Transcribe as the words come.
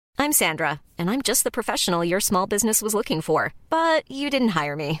I'm Sandra, and I'm just the professional your small business was looking for. But you didn't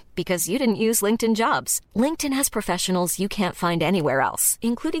hire me because you didn't use LinkedIn Jobs. LinkedIn has professionals you can't find anywhere else,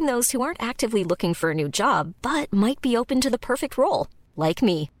 including those who aren't actively looking for a new job, but might be open to the perfect role, like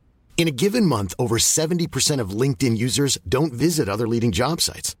me. In a given month, over 70% of LinkedIn users don't visit other leading job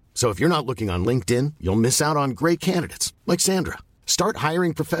sites. So if you're not looking on LinkedIn, you'll miss out on great candidates like Sandra. Start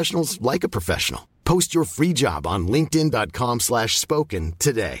hiring professionals like a professional. Post your free job on linkedin.com/spoken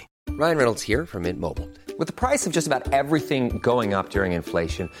today. Ryan Reynolds here from Mint Mobile. With the price of just about everything going up during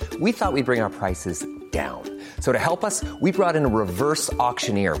inflation, we thought we'd bring our prices down. So to help us, we brought in a reverse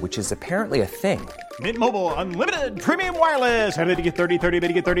auctioneer, which is apparently a thing. Mint Mobile Unlimited Premium Wireless. How to get 30, 30, bit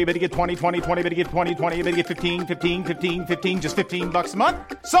to get 30, bit to get 20, 20, 20, bit to get 20, 20, bit to get 15, 15, 15, 15, just $15 a month?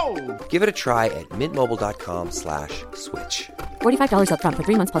 Sold! Give it a try at mintmobile.com/switch. $45 up front for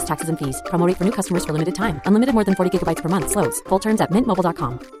 3 months plus taxes and fees. Promo rate for new customers for limited time. Unlimited more than 40 gigabytes per month. Slows full terms at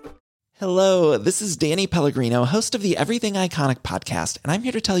mintmobile.com. Hello, this is Danny Pellegrino, host of the Everything Iconic podcast, and I'm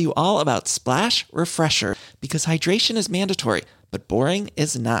here to tell you all about Splash Refresher, because hydration is mandatory, but boring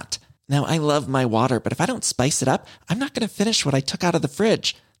is not. Now, I love my water, but if I don't spice it up, I'm not going to finish what I took out of the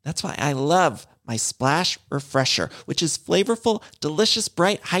fridge. That's why I love my Splash Refresher, which is flavorful, delicious,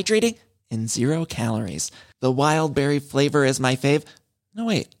 bright, hydrating, and 0 calories. The wild berry flavor is my fave. No,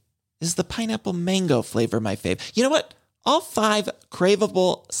 wait, is the pineapple mango flavor my fave? You know what? All 5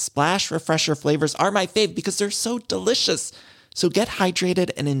 craveable Splash Refresher flavors are my fave because they're so delicious. So get hydrated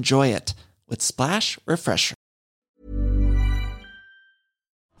and enjoy it with Splash Refresher.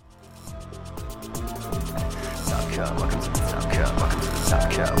 Top Cut, welcome to the Top Cut, welcome to the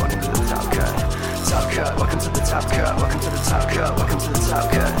Top Cut, welcome to the Top Cut. Top Cut, welcome to the Top Cut, welcome to the Top Cut, welcome to the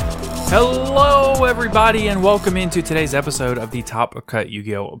Top Cut. Hello, everybody, and welcome into today's episode of the Top Cut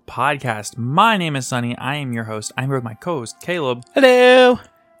Yu-Gi-Oh! Podcast. My name is Sunny. I am your host. I'm here with my co-host, Caleb. Hello.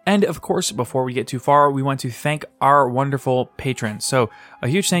 And, of course, before we get too far, we want to thank our wonderful patrons. So, a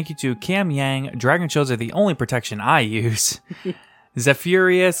huge thank you to Cam Yang. Dragon Shields are the only protection I use.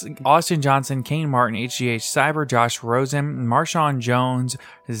 Zephyrus, Austin Johnson, Kane Martin, HGH, Cyber, Josh Rosen, Marshawn Jones,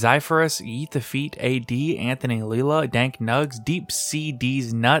 Zyphorus, Eat the Feet, AD, Anthony Lila, Dank Nugs, Deep Sea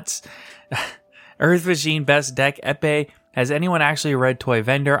D's Nuts, Earth Machine, Best Deck, Epe. Has anyone actually read Toy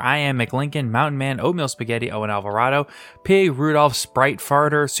Vendor? I am McLincoln, Mountain Man, Oatmeal Spaghetti, Owen Alvarado, Pig, Rudolph, Sprite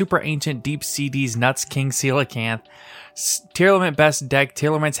Farter, Super Ancient, Deep Sea D's Nuts, King Coelacanth, Tier Limit Best Deck,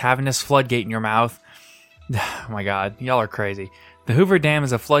 Tier Limit's having this floodgate in your mouth. Oh my god, y'all are crazy. The Hoover Dam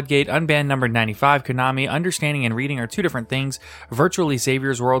is a floodgate. Unbanned number 95. Konami. Understanding and reading are two different things. Virtually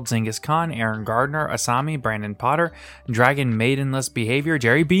Savior's World. Zingis Khan. Aaron Gardner. Asami. Brandon Potter. Dragon Maidenless Behavior.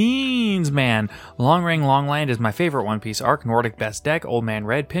 Jerry Beans, man. Long Ring Longland is my favorite One Piece arc. Nordic Best Deck. Old Man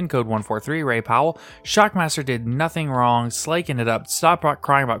Red. Pin Code 143. Ray Powell. Shockmaster did nothing wrong. Slaking it up. Stop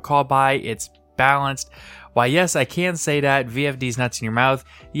crying about call by. It's balanced. Why, yes, I can say that. VFD's nuts in your mouth.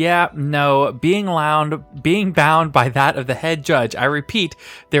 Yeah, no. Being bound by that of the head judge. I repeat,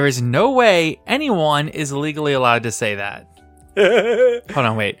 there is no way anyone is legally allowed to say that. Hold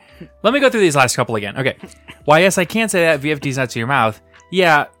on, wait. Let me go through these last couple again. Okay. Why, yes, I can say that. VFD's nuts in your mouth.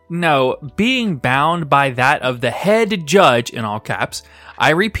 Yeah, no. Being bound by that of the head judge, in all caps.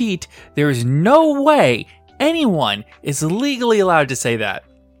 I repeat, there is no way anyone is legally allowed to say that.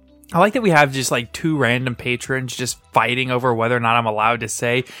 I like that we have just like 2 random patrons just fighting over whether or not I'm allowed to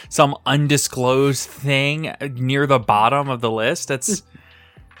say some undisclosed thing near the bottom of the list. That's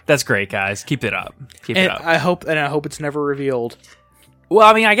great, guys. Keep it up. Keep it up. I hope it's never revealed. Well,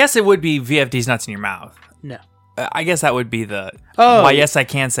 I mean, I guess it would be VFD's nuts in your mouth. No. I guess that would be the. Oh, why? Yes, I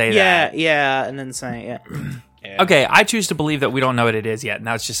can say that. Yeah, and then saying yeah. Okay, I choose to believe that we don't know what it is yet, and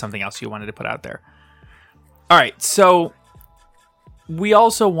that's just something else you wanted to put out there. All right, so. We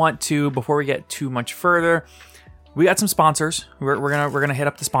also want to, before we get too much further, we got some sponsors. We're gonna hit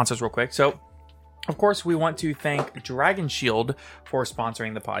up the sponsors real quick. So, of course, we want to thank Dragon Shield for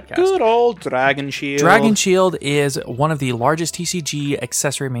sponsoring the podcast. Good old Dragon Shield. Dragon Shield is one of the largest TCG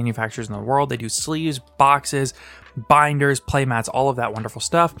accessory manufacturers in the world. They do sleeves, boxes, binders, playmats, all of that wonderful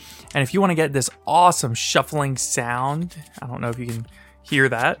stuff. And if you want to get this awesome shuffling sound, I don't know if you can hear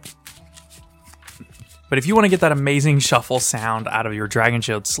that. But if you want to get that amazing shuffle sound out of your Dragon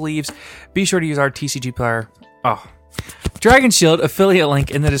Shield sleeves, be sure to use our TCG player. Dragon Shield affiliate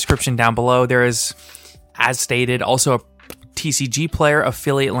link in the description down below. There is, as stated, also a TCG player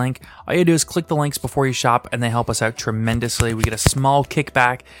affiliate link. All you do is click the links before you shop, and they help us out tremendously. We get a small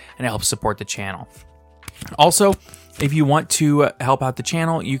kickback, and it helps support the channel. Also, if you want to help out the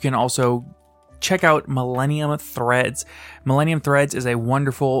channel, you can also check out Millennium Threads. Millennium Threads is a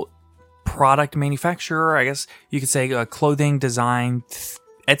wonderful product manufacturer, I guess you could say, clothing design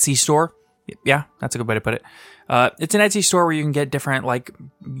Etsy store. Yeah, that's a good way to put it. It's an Etsy store where you can get different like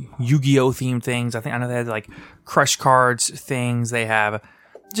Yu-Gi-Oh themed things. I know they have like Crush Cards things. They have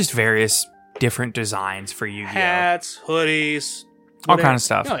just various different designs for Yu-Gi-Oh. Hats, hoodies, all kind of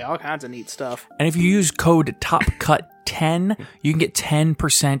stuff. Oh, yeah, all kinds of neat stuff. And if you use code TOPCUT10, you can get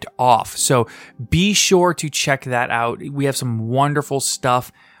 10% off. So be sure to check that out. We have some wonderful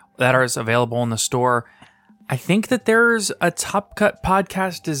stuff that is available in the store. I think that there's a Top Cut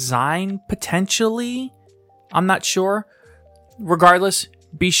podcast design potentially. I'm not sure. Regardless,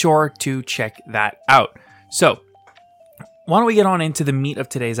 be sure to check that out. So, why don't we get on into the meat of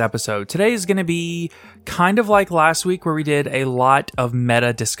today's episode? Today is going to be kind of like last week where we did a lot of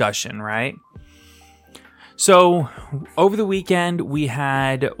meta discussion, right? So, over the weekend, we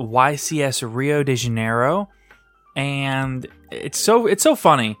had YCS Rio de Janeiro, and it's so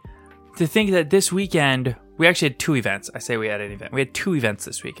funny to think that this weekend, we actually had two events. I say we had an event. We had two events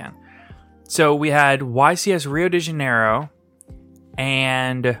this weekend. So we had YCS Rio de Janeiro,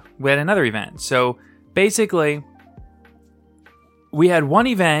 and we had another event. So basically, we had one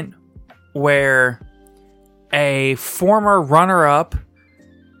event where a former runner-up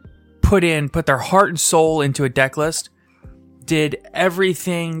put their heart and soul into a deck list, did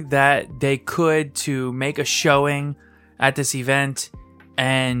everything that they could to make a showing at this event,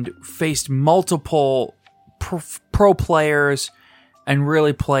 and faced multiple pro players and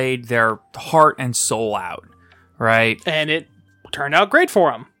really played their heart and soul out, right? And it turned out great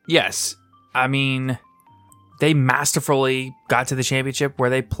for them. Yes. I mean, they masterfully got to the championship where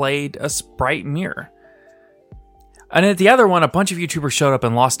they played a Sprite Mirror. And at the other one, a bunch of YouTubers showed up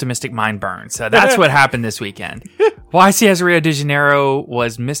and lost to Mystic Mind Burn. So that's what happened this weekend. YCS Rio de Janeiro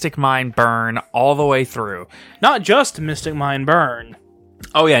was Mystic Mind Burn all the way through. Not just Mystic Mind Burn.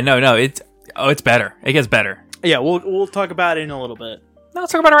 Oh, yeah. No. It's better. It gets better. Yeah, we'll talk about it in a little bit. No,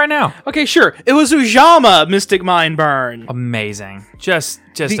 let's talk about it right now. Okay, sure. It was Ujama Mystic Mind Burn. Amazing. Just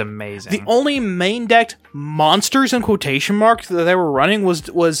amazing. The only main decked monsters in quotation marks that they were running was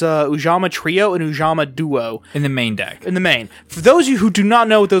Ujama Trio and Ujama Duo. In the main deck. In the main. For those of you who do not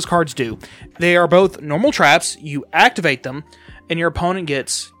know what those cards do, they are both normal traps. You activate them, and your opponent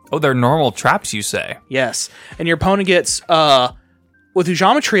gets... Oh, they're normal traps, you say? Yes. And your opponent gets... with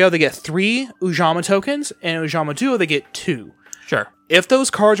Ujama Trio, they get 3 Ujama tokens, and Ujama Duo, they get 2. Sure. If those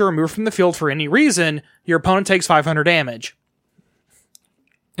cards are removed from the field for any reason, your opponent takes 500 damage.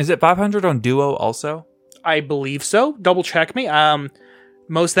 Is it 500 on Duo also? I believe so. Double check me.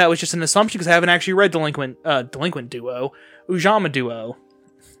 Most of that was just an assumption because I haven't actually read Delinquent Duo. Ujama Duo.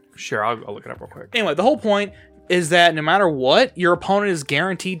 Sure, I'll look it up real quick. Anyway, the whole point is that no matter what, your opponent is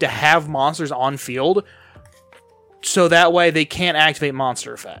guaranteed to have monsters on field, so that way they can't activate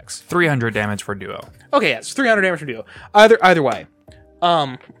monster effects. 300 damage for Duo. Okay, yes, 300 damage for Duo. Either way.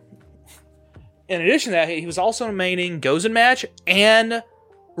 In addition to that, he was also maining Gozen Match and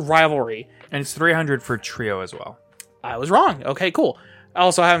Rivalry. And it's 300 for Trio as well. I was wrong. Okay, cool. I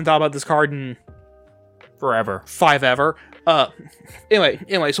also haven't thought about this card in... Forever. 5 ever.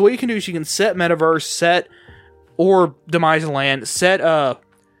 Anyway, so what you can do is you can set Metaverse, or Demise the Land, set the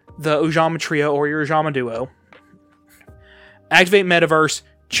Ujama Trio or your Ujama Duo. Activate Metaverse,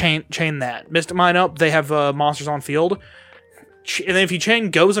 chain that. Mystic Mind up, they have monsters on field. And then if you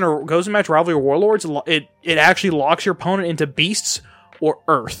chain Gozen Match, Rivalry, or Warlords, it actually locks your opponent into Beasts or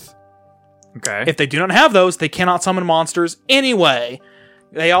Earth. Okay. If they do not have those, they cannot summon monsters anyway.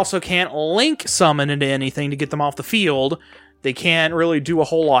 They also can't link summon into anything to get them off the field. They can't really do a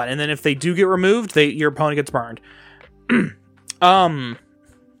whole lot. And then if they do get removed, your opponent gets burned. Along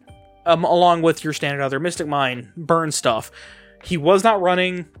with your standard other Mystic Mind burn stuff. He was not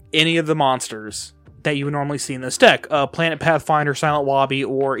running any of the monsters that you would normally see in this deck. Planet Pathfinder, Silent Wabi,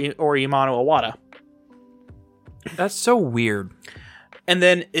 or Imano Awada. That's so weird. And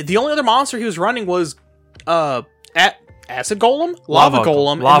then the only other monster he was running was Acid Golem? Lava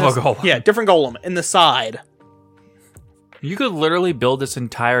Golem. Yeah, different Golem in the side. You could literally build this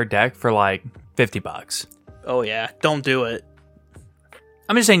entire deck for like $50. Oh yeah, don't do it.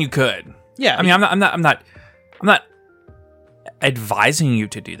 I'm just saying you could. Yeah. I mean, I'm not advising you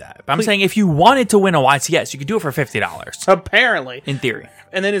to do that. But I'm saying if you wanted to win a YCS, you could do it for $50. Apparently. In theory.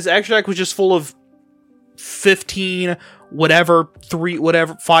 And then his extra deck was just full of 15 whatever 5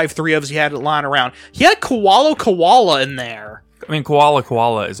 3-ofs he had lying around. He had Koala in there. I mean,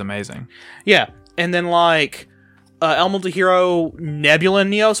 Koala is amazing. Yeah. And then like Elemental Hero Nebula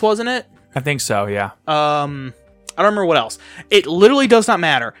Neos, wasn't it? I think so, yeah. I don't remember what else. It literally does not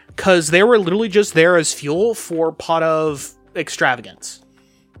matter because they were literally just there as fuel for Pot of Extravagance.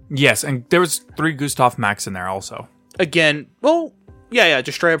 Yes, and there was 3 Gustav Max in there also. Again, well, Yeah,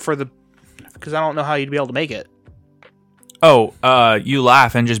 just straight up because I don't know how you'd be able to make it. Oh, you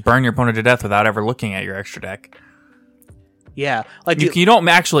laugh and just burn your opponent to death without ever looking at your extra deck. Yeah, like You don't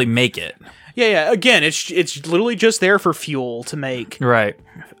actually make it. Yeah. Again, it's literally just there for fuel to make, Right.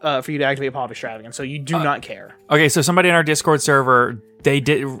 For you to activate Pop Extravagance. So you do not care. Okay, so somebody in our Discord server, they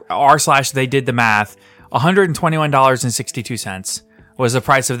did the math. $121.62 was the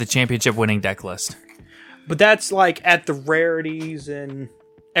price of the championship winning deck list. But that's like at the rarities and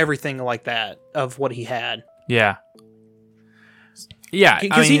everything like that of what he had. Yeah. Yeah,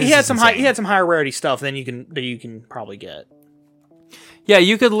 because he had some higher rarity stuff than you can probably get. Yeah,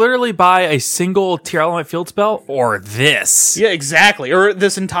 you could literally buy a single Tier Element field spell or this. Yeah, exactly. Or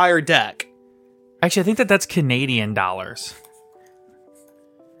this entire deck. Actually, I think that's Canadian dollars.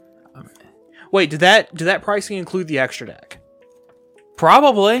 Wait, did that pricing include the extra deck?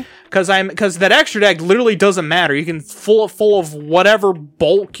 Probably. Because that extra deck literally doesn't matter. You can full of whatever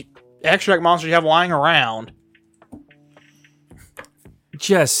bulk extra deck monsters you have lying around.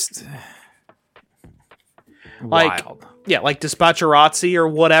 Just like wild. Yeah, like Dispatcherazzi or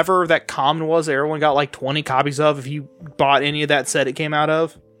whatever that common was that everyone got like 20 copies of if you bought any of that set it came out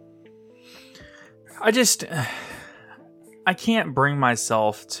of. I can't bring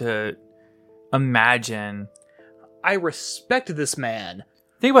myself to imagine. I respect this man.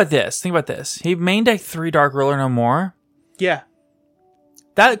 Think about this. He main deck 3 Dark Ruler No More. Yeah.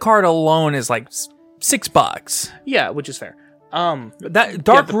 That card alone is like $6. Yeah, which is fair. That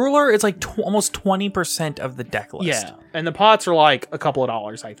Dark Ruler is like almost 20% of the deck list. Yeah, and the pots are like a couple of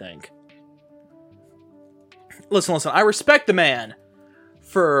dollars, I think. Listen, I respect the man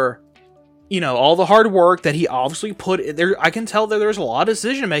for, all the hard work that he obviously put in there. I can tell that there's a lot of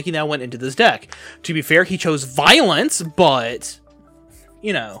decision making that went into this deck. To be fair, he chose violence, but,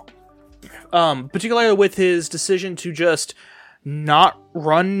 particularly with his decision to just not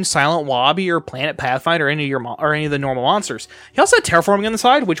run Silent Wobby or Planet Pathfinder or any of the normal monsters. He also had Terraforming on the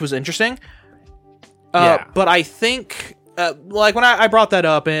side, which was interesting. But I think, like when I brought that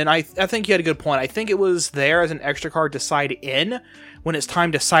up, and I think you had a good point. I think it was there as an extra card to side in when it's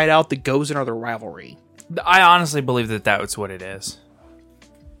time to side out the Gozen or the Rivalry. I honestly believe that was what it is.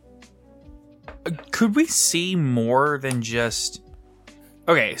 Could we see more than just...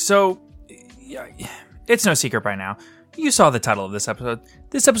 Okay, so it's no secret by now. You saw the title of this episode.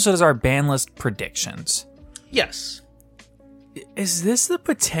 This episode is our ban list predictions. Yes. Is this the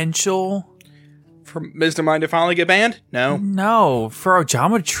potential for Mr. Mind to finally get banned? No. No. For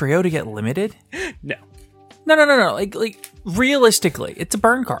Ojama Trio to get limited? No. No. Like realistically, it's a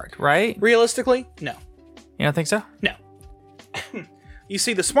burn card, right? Realistically, no. You don't think so? No. You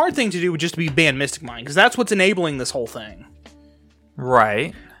see, the smart thing to do would just be ban Mystic Mind, because that's what's enabling this whole thing.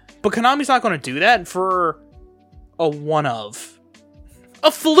 Right. But Konami's not going to do that for a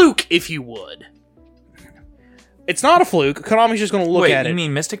fluke, if you would. It's not a fluke. Konami's just going to look at it. You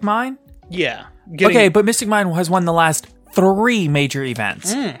mean Mystic Mine? Yeah. Okay, but Mystic Mine has won the last 3 major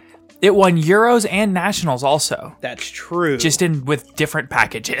events. It won Euros and Nationals also. That's true. Just with different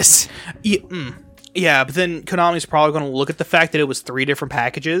packages. Yeah, but then Konami's probably going to look at the fact that it was 3 different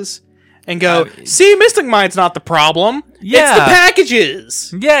packages and go, see, Mystic Mine's not the problem. Yeah. It's the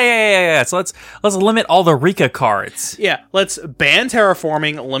packages. Yeah. So let's limit all the Rika cards. Yeah, let's ban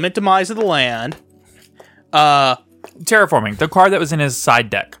Terraforming, limit Demise of the Land. Terraforming, the card that was in his side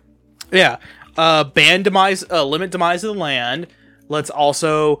deck. Yeah. Ban Demise, limit Demise of the Land. Let's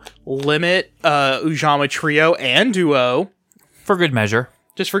also limit Ujama Trio and Duo. For good measure.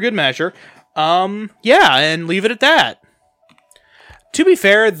 Just for good measure. Yeah, and leave it at that. To be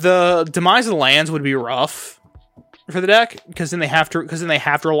fair, the Demise of the Lands would be rough for the deck because then they have to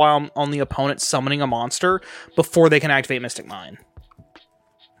rely on the opponent summoning a monster before they can activate Mystic Mine.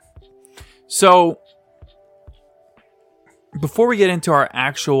 So, before we get into our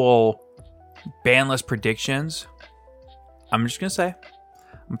actual ban list predictions, I'm just gonna say,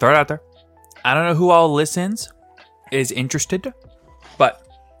 I'm throwing it out there. I don't know who all listens is interested, but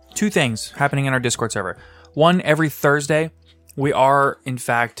 2 things happening in our Discord server. 1, every Thursday, we are, in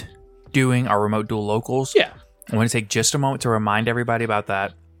fact, doing our remote duel locals. Yeah. I want to take just a moment to remind everybody about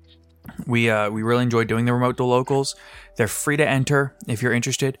that. We really enjoy doing the remote duel locals. They're free to enter. If you're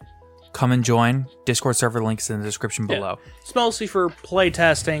interested, come and join. Discord server links in the description below. It's mostly for play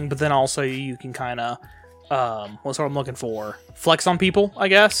testing, but then also you can kind of, what's what I'm looking for? Flex on people, I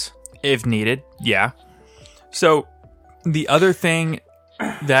guess? If needed, yeah. So, the other thing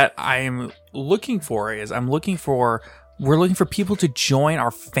that I am looking for is we're looking for people to join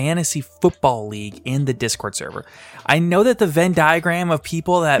our fantasy football league in the Discord server. I know that the Venn diagram of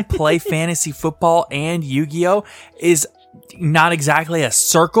people that play fantasy football and Yu-Gi-Oh is not exactly a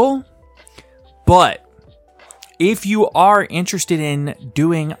circle, but if you are interested in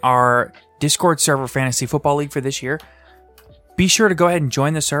doing our Discord server Fantasy Football League for this year, be sure to go ahead and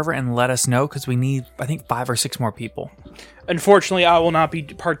join the server and let us know, because we need, I think, 5 or 6 more people. Unfortunately, I will not be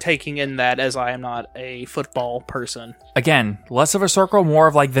partaking in that, as I am not a football person. Again, less of a circle, more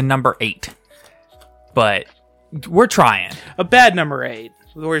of like the number 8. But we're trying. A bad number 8,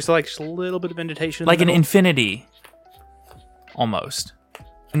 where there's like just a little bit of indentation. Like an infinity, almost.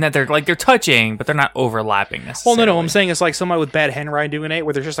 And that they're touching, but they're not overlapping necessarily. Well, no, I'm saying it's like somebody with bad handwriting doing 8,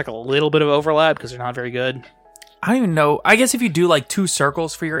 where there's just like a little bit of overlap because they're not very good. I don't even know. I guess if you do like 2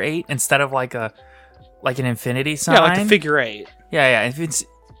 circles for your 8 instead of like an infinity sign. Yeah, like the figure 8. Yeah. If it's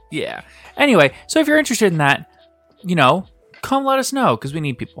Anyway, so if you're interested in that, come let us know, because we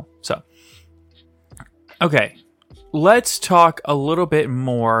need people. So, okay, let's talk a little bit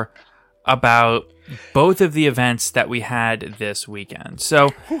more about both of the events that we had this weekend. So,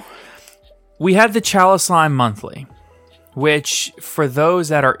 we had the Chalice Line Monthly, which, for those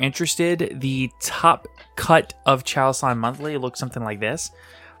that are interested, the top cut of Chalice Line Monthly looks something like this: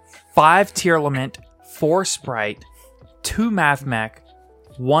 5 Tearlament, 4 Sprite, 2 Math Mech,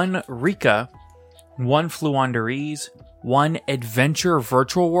 1 Rika, 1 Fluandereeze, 1 Adventure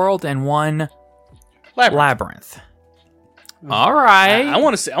Virtual World, and 1 Labyrinth. All right, I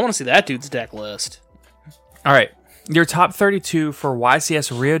want to see that dude's deck list. All right, your top 32 for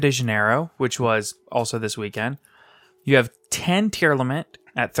YCS Rio de Janeiro, which was also this weekend. You have 10 Tearlament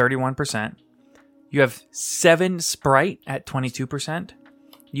at 31%. You have 7 Sprite at 22%.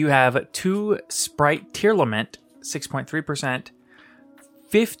 You have 2 Sprite Tearlament, 6.3%.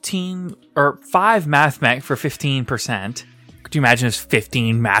 5 Math Mech for 15%. Could you imagine there's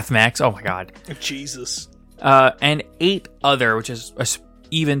 15 Math Mechs? Oh my god. Jesus. And 8 other, which is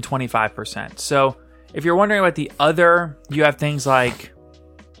even 25%. So if you're wondering about the other, you have things like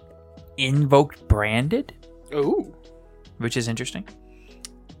Invoked Branded. Ooh. Which is interesting.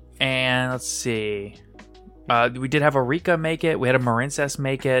 And let's see. We did have a Rika make it. We had a Marincess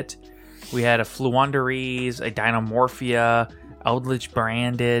make it. We had a Fluandereeze, a Dynamorphia, Eldritch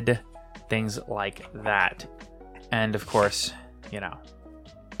Branded, things like that. And of course,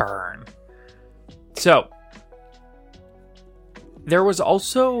 Burn. So, there was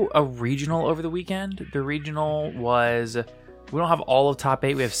also a regional over the weekend. The regional was, we don't have all of top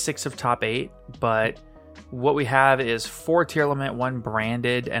 8. We have 6 of top 8, but what we have is 4 Tearlament, 1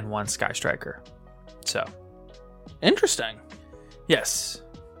 Branded, and 1 Sky Striker. So, interesting. Yes.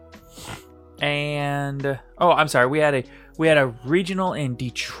 And I'm sorry. We had a regional in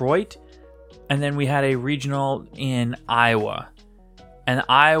Detroit, and then we had a regional in Iowa. And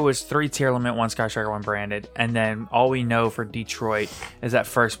Iowa was 3 Tearlament, 1 Sky Striker, 1 Branded, and then all we know for Detroit is that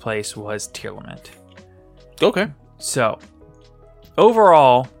first place was Tearlament. Okay. So,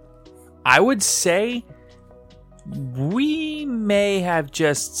 overall, I would say we may have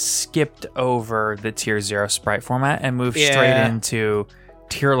just skipped over the Tier 0 Sprite format and moved straight into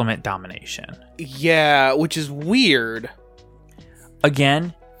Tearlament domination. Yeah, which is weird.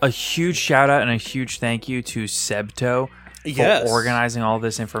 Again, a huge shout out and a huge thank you to Sebto for organizing all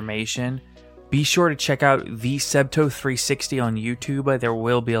this information. Be sure to check out the Sebto 360 on YouTube. There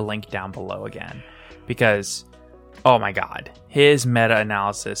will be a link down below again, because oh my god, his meta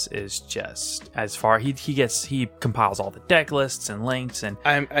analysis is just as far. He compiles all the deck lists and links, and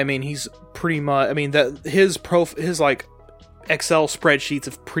I mean he's pretty much. I mean his like Excel spreadsheets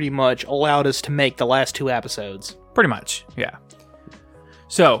have pretty much allowed us to make the last 2 episodes. Pretty much, yeah.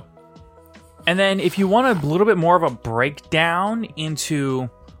 So, and then if you want a little bit more of a breakdown into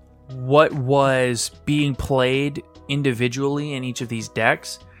what was being played individually in each of these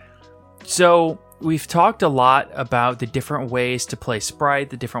decks, so we've talked a lot about the different ways to play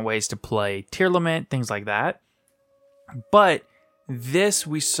Sprite, the different ways to play Tearlament, things like that. But this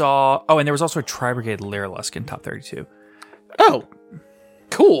we saw... Oh, and there was also a Tri-Brigade Lyrilusk in top 32. Oh,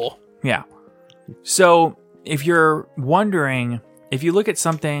 cool. Yeah. So, if you're wondering, if you look at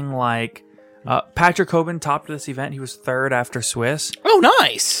something like Patrick Hoban topped this event, he was 3rd after Swiss. Oh,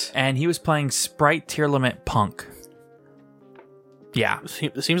 nice. And he was playing Sprite Tearlament Punk. Yeah.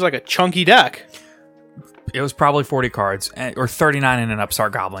 It seems like a chunky deck. It was probably 40 cards, or 39 in an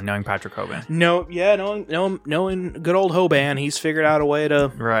Upstart Goblin, knowing Patrick Hoban. Knowing good old Hoban, he's figured out a way to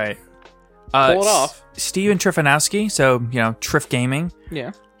pull it off. Steven Trifanowski, so, Triff Gaming.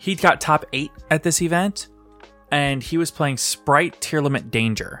 Yeah. He got top 8 at this event, and he was playing Sprite Tearlament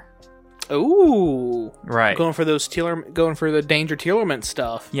Danger. Ooh. Right. Going for the Danger Tearlament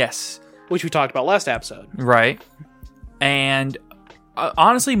stuff. Yes. Which we talked about last episode. Right. And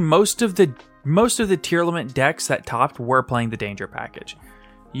honestly, most of the most of the tier limit decks that topped were playing the Danger package.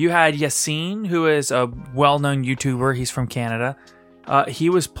 You had Yassine, who is a well-known YouTuber. He's from Canada. He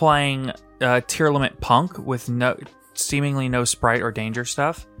was playing tier limit Punk with seemingly no Sprite or Danger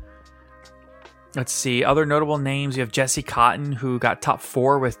stuff. Let's see. Other notable names. You have Jesse Cotton, who got top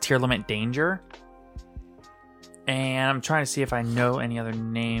 4 with tier limit Danger. And I'm trying to see if I know any other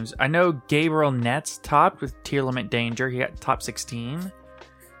names. I know Gabriel Netz topped with tier limit Danger. He got top 16.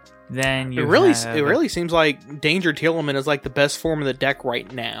 Then it really seems like Danger tier limit is like the best form of the deck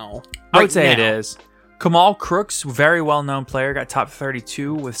right now. I would say it is. Kamal Crooks, very well-known player, got top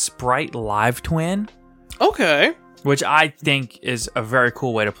 32 with Sprite Live Twin. Okay. Which I think is a very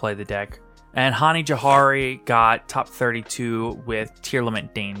cool way to play the deck. And Hani Jahari got top 32 with tier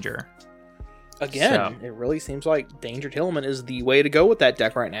limit Danger. Again, it really seems like Danger tier limit is the way to go with that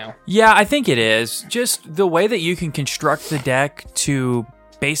deck right now. Yeah, I think it is. Just the way that you can construct the deck to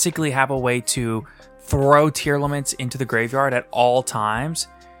basically have a way to throw tier limits into the graveyard at all times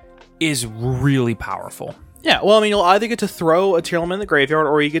is really powerful. Yeah, well, I mean, you'll either get to throw a tier limit in the graveyard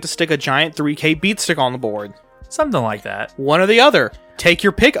or you get to stick a giant 3k beat stick on the board. Something like that. One or the other. Take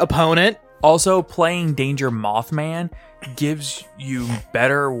your pick, opponent. Also, playing Danger Mothman gives you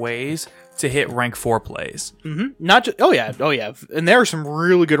better ways to hit rank 4 plays. Mm-hmm. Not just, oh yeah. And there are some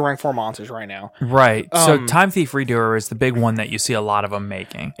really good rank 4 monsters right now. Right. So Time Thief Redoer is the big one that you see a lot of them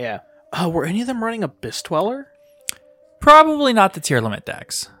making. Yeah. Were any of them running Abyss Dweller? Probably not the tier limit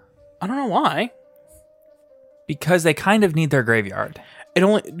decks. I don't know why. Because they kind of need their graveyard.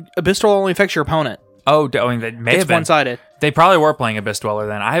 Abyss Dweller only affects your opponent. Oh, I mean, they may have been one-sided. They probably were playing Abyss Dweller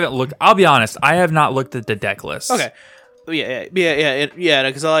then. I haven't looked. I'll be honest. I have not looked at the deck list. Okay. Yeah.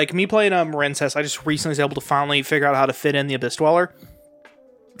 Because like me playing Marincess, I just recently was able to finally figure out how to fit in the Abyss Dweller.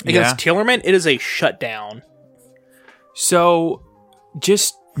 Against Tillerman, it is a shutdown. So,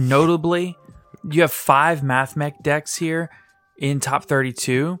 just notably, you have 5 MathMech decks here in top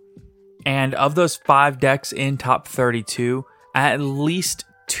 32, and of those 5 decks in top 32, at least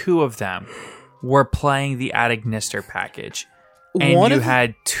 2 of them were playing the Adignister package. And you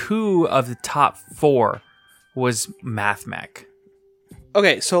had 2 of the top 4 was MathMech.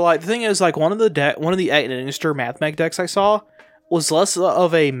 Okay, so like the thing is, like one of the Adignister MathMech decks I saw was less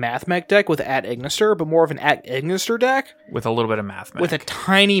of a MathMech deck with Adignister, but more of an Adignister deck with a little bit of MathMech. With a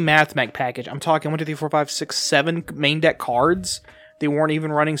tiny MathMech package. I'm talking 1, 2, 3, 4, 5, 6, 7 main deck cards. They weren't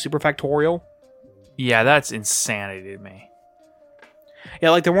even running Super Factorial. Yeah, that's insanity to me.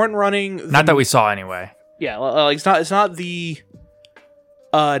 Yeah, like they weren't running. Not that we saw anyway. Yeah, like it's not the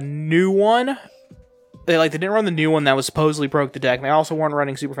new one. They didn't run the new one that was supposedly broke the deck. And they also weren't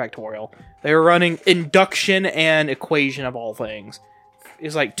running Super Factorial. They were running Induction and Equation of all things.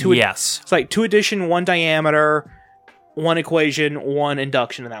 It's like 2. Yes. It's like 2 addition, 1 diameter, 1 equation, 1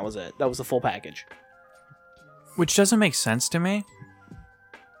 induction, and that was it. That was the full package. Which doesn't make sense to me.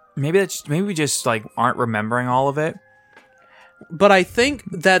 Maybe we just like aren't remembering all of it. But I think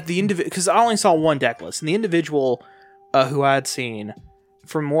that the individual, because I only saw 1 deck list, and the individual who I had seen,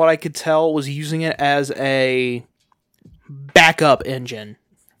 from what I could tell, was using it as a backup engine,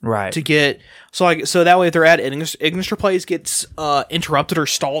 right? To get so that way if they're at Ignister plays gets interrupted or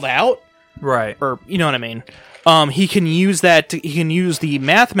stalled out, right? Or you know what I mean. He can use that. He can use the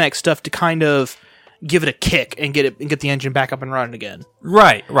MathMech stuff to kind of give it a kick and get the engine back up and running again.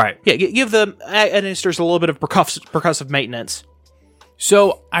 Right. Yeah, give the Ignisters a little bit of percussive maintenance.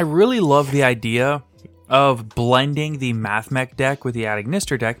 So I really love the idea of blending the MathMech deck with the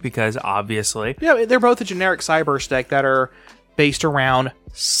Adignister deck because obviously... Yeah, they're both a generic Cyberse deck that are based around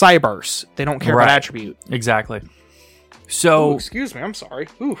Cyberse. They don't care about attribute. Exactly. So... Ooh, excuse me, I'm sorry.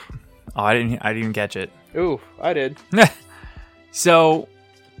 Ooh. Oh, I didn't even catch it. Ooh, I did. So,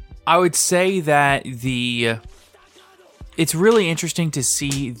 I would say that it's really interesting to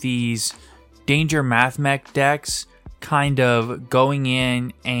see these Danger MathMech decks kind of going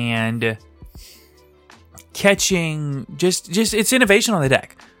in and catching just it's innovation on the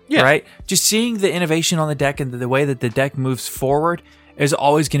deck, right? Just seeing the innovation on the deck and the way that the deck moves forward is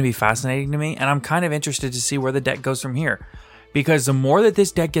always going to be fascinating to me, and I'm kind of interested to see where the deck goes from here, because the more that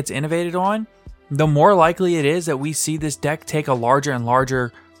this deck gets innovated on, the more likely it is that we see this deck take a larger and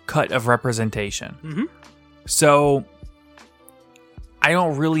larger cut of representation. Mm-hmm. So I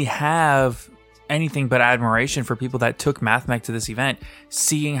don't really have anything but admiration for people that took MathMech to this event,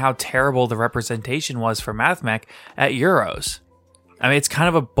 seeing how terrible the representation was for MathMech at Euros. I mean, it's kind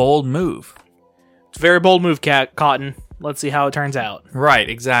of a bold move. It's a very bold move, Cotton. Let's see how it turns out. Right,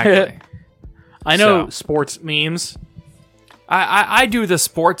 exactly. I know sports memes. I do the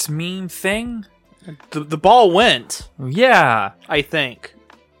sports meme thing. The ball went. Yeah. I think.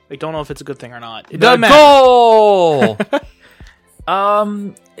 I don't know if it's a good thing or not. It The doesn't matter. goal!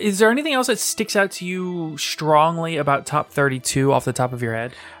 Is there anything else that sticks out to you strongly about top 32 off the top of your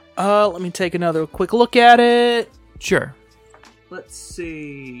head? Let me take another quick look at it. Sure. Let's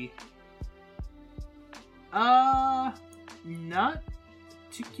see. Not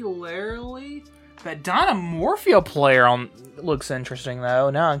particularly. That Dynamorphia player looks interesting though.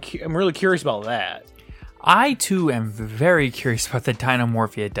 Now I'm really curious about that. I too am very curious about the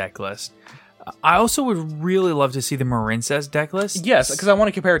Dynamorphia deck list. I also would really love to see the Marincess deck list. Yes, because I want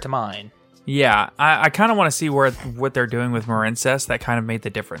to compare it to mine. Yeah, I kind of want to see what they're doing with Marincess. That kind of made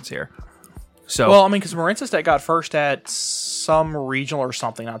the difference here. So, Well, I mean, because Marincess deck got first at some regional or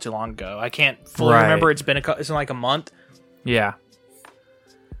something not too long ago. I can't fully Right. remember. It's been like a month. yeah.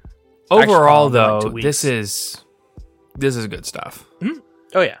 Actually, Overall, probably like though, 2 weeks. this is good stuff.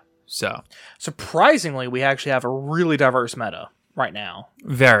 Oh yeah. So, Surprisingly, we actually have a really diverse meta right now.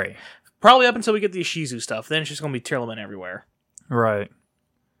 very Probably up until we get the Ishizu stuff. Then it's just going to be Tearlament everywhere. right.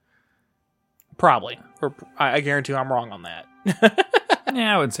 Probably. Or I guarantee I'm wrong on that.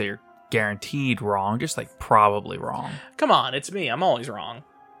 Yeah, I would say you're guaranteed wrong, just like probably wrong. Come on, it's me. I'm always wrong.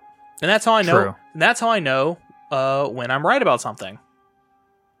 And that's how I know. True. And that's how I know when I'm right about something.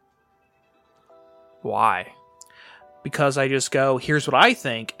 Why? Because I just go, here's what I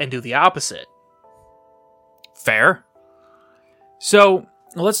think, and do the opposite. Fair. So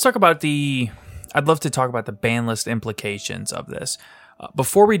let's talk about I'd love to talk about the ban list implications of this.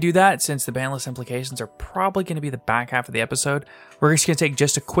 Before we do that, since the ban list implications are probably going to be the back half of the episode, we're just going to take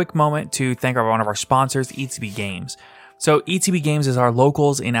just a quick moment to thank one of our sponsors, ETB Games. So ETB Games is our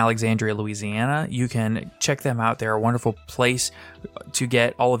locals in Alexandria, Louisiana. You can check them out. They're a wonderful place to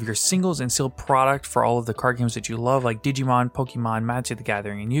get all of your singles and sealed product for all of the card games that you love, like Digimon, Pokemon, Magic the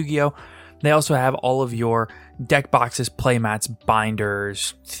Gathering, and Yu-Gi-Oh! They also have all of your deck boxes, playmats,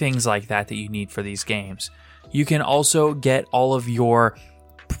 binders, things like that you need for these games. You can also get all of your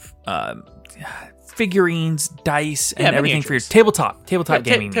figurines, dice, and everything for your tabletop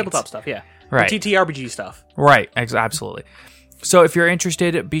gaming tabletop needs. stuff, yeah. Right. TTRPG stuff. Right, absolutely. So if you're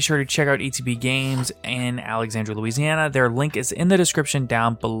interested, be sure to check out ETB Games in Alexandria, Louisiana. Their link is in the description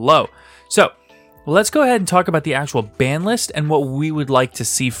down below. So let's go ahead and talk about the actual ban list and what we would like to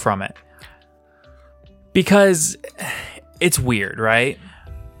see from it. Because it's weird, right?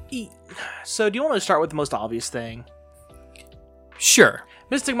 So do you want to start with the most obvious thing? Sure.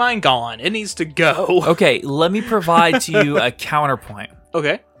 Mystic Mine gone. It needs to go. Okay, let me provide to you a counterpoint.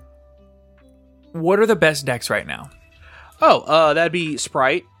 Okay. What are the best decks right now? Oh, that'd be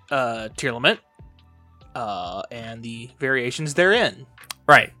Sprite, Tearlament, and the variations therein.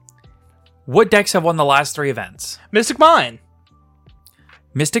 Right. What decks have won the last 3 events? Mystic Mine.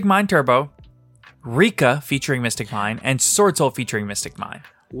 Mystic Mine Turbo, Rika featuring Mystic Mine, and Sword Soul featuring Mystic Mine.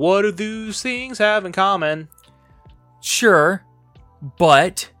 What do those things have in common? Sure,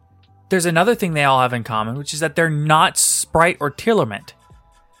 but there's another thing they all have in common, which is that they're not Sprite or Tearlament.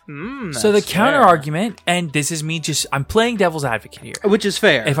 So the counter argument, and this is me I'm playing devil's advocate here. Which is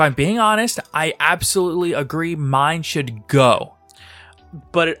fair. If I'm being honest, I absolutely agree mine should go.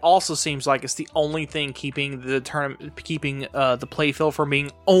 But it also seems like it's the only thing keeping the playfield from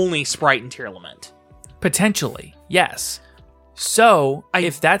being only Sprite and Tearlament. Potentially, yes. So,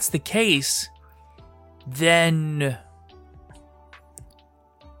 if that's the case, then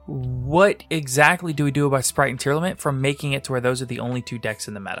what exactly do we do about Sprite and Tearlament from making it to where those are the only 2 decks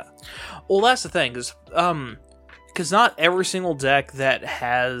in the meta? Well, that's the thing, because not every single deck that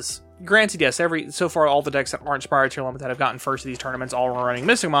has... Granted, yes, so far all the decks that aren't Sprite or Tearlament that have gotten first to these tournaments all were running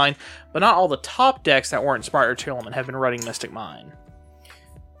Mystic Mine, but not all the top decks that weren't Sprite or Tearlament have been running Mystic Mine.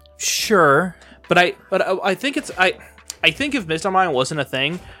 Sure. But I think I think if Mystic Mine wasn't a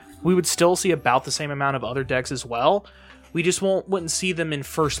thing, we would still see about the same amount of other decks as well. We just wouldn't see them in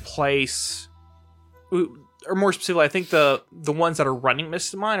first place. Or more specifically, I think the ones that are running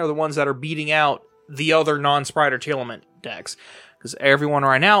Mystic Mine are the ones that are beating out the other non-Sprite or Tearlament decks. Because everyone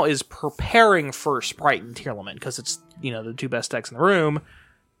right now is preparing for Sprite and Tearlament, because it's, the 2 best decks in the room.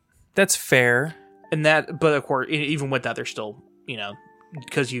 That's fair. But of course, even with that, they're still,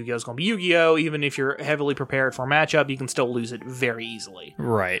 because Yu-Gi-Oh's going to be Yu-Gi-Oh! Even if you're heavily prepared for a matchup, you can still lose it very easily.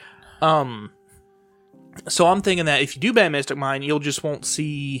 Right. So I'm thinking that if you do ban Mystic Mine, you'll just won't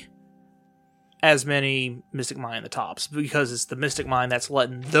see as many Mystic Mine in the tops, because it's the Mystic Mine that's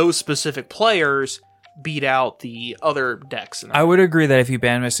letting those specific players beat out the other decks. I would agree that if you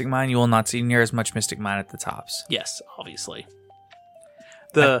ban Mystic Mine, you will not see near as much Mystic Mine at the tops. Yes, obviously.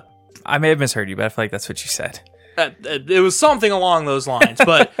 I may have misheard you, but I feel like that's what you said. It was something along those lines,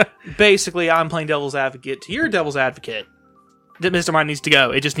 but basically I'm playing devil's advocate to your devil's advocate. Mystic Mine needs to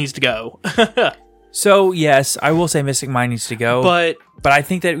go. It just needs to go. So, yes, I will say Mystic Mine needs to go. But I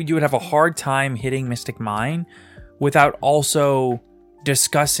think that you would have a hard time hitting Mystic Mine without also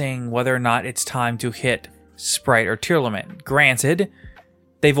discussing whether or not it's time to hit Sprite or Tearlament. Granted,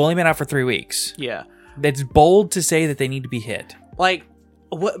 they've only been out for 3 weeks. yeah. It's bold to say that they need to be hit. Like,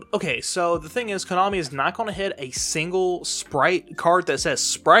 what? Okay, so the thing is, Konami is not going to hit a single Sprite card that says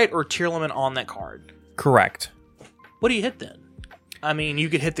Sprite or Tearlament on that card. Correct. What do you hit then? I mean, you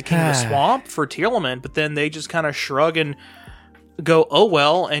could hit the King of the Swamp for Tearlament, but then they just kind of shrug and go, oh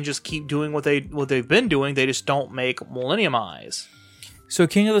well, and just keep doing what they've been doing. They just don't make Millennium Eyes. So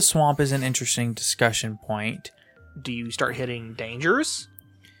King of the Swamp is an interesting discussion point. Do you start hitting Dangers?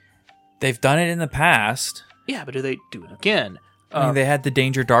 They've done it in the past. Yeah, but do they do it again? I mean, they had the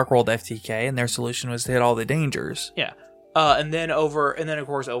Danger Dark World FTK, and their solution was to hit all the Dangers. Yeah. And then of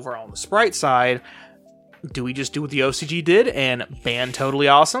course over on the Sprite side, do we just do what the OCG did and ban Totally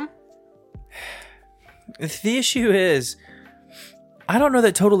Awesome? The issue is, I don't know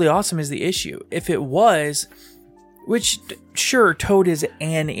that Totally Awesome is the issue. If it was, which, sure, Toad is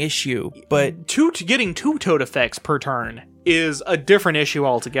an issue, but... Getting 2 Toad effects per turn is a different issue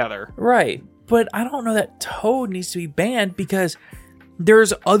altogether. Right, but I don't know that Toad needs to be banned because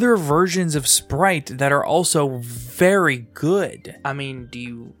there's other versions of Sprite that are also very good. I mean, do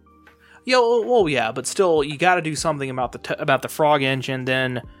you... Yeah, well, yeah, but still, you got to do something about the Frog engine.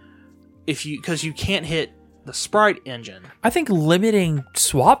 Then, because you can't hit the Sprite engine. I think limiting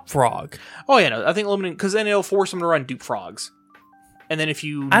Swap Frog. Oh yeah, no, I think limiting, because then it'll force them to run Dupe Frogs. And then if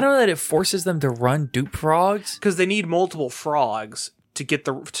you, I don't know that it forces them to run Dupe Frogs because they need multiple frogs to get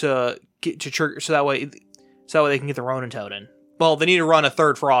to trigger, so that way they can get the Ronin Totem. Well, they need to run a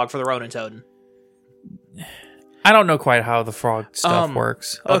 3rd frog for the Ronin Totem. I don't know quite how the frog stuff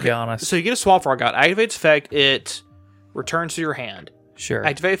works, I'll be honest. So you get a Swap Frog out, activates effect, it returns to your hand. Sure.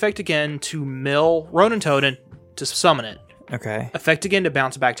 Activate effect again to mill Ronin Totem to summon it. Okay. Effect again to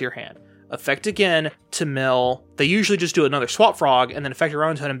bounce it back to your hand. Effect again to mill. They usually just do another Swap Frog, and then effect your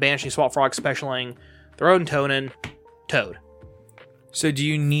Ronin Totem, banishing Swap Frog, specialing the Ronin Totem, Toad. So do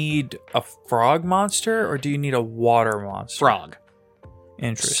you need a frog monster, or do you need a water monster? Frog.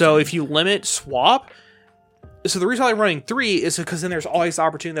 Interesting. So if you limit swap... So the reason why I'm running 3 is because then there's always the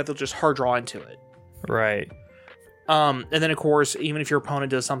opportunity that they'll just hard draw into it. Right. And then, of course, even if your opponent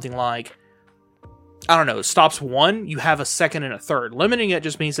does something like, I don't know, stops 1, you have a 2nd and a 3rd. Limiting it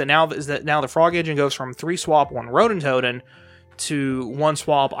just means that now the Frog engine goes from 3 swap, 1 Ronin Totem to 1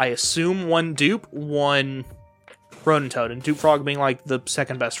 swap, I assume 1 dupe, 1 Ronin Totem. Dupe Frog being like the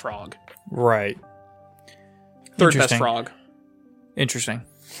 2nd best frog. Right. 3rd best frog. Interesting.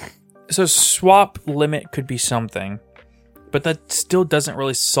 So swap limit could be something, but that still doesn't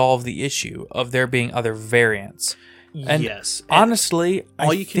really solve the issue of there being other variants. And yes. Honestly,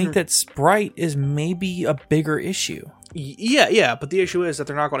 I think that Sprite is maybe a bigger issue. Yeah, but the issue is that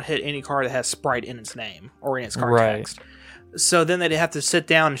they're not going to hit any card that has Sprite in its name or in its card text. So then they'd have to sit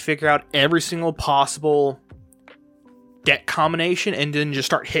down and figure out every single possible deck combination and then just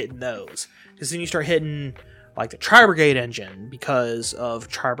start hitting those. Because then you start hitting like the Tri-Brigade engine because of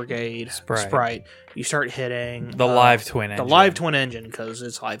Tri-Brigade Sprite. You start hitting the Live Twin engine. The Live Twin engine because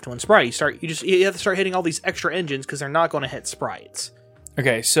it's Live Twin Sprite. You have to start hitting all these extra engines because they're not going to hit sprites.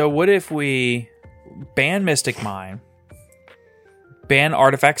 Okay, so what if we ban Mystic Mine, ban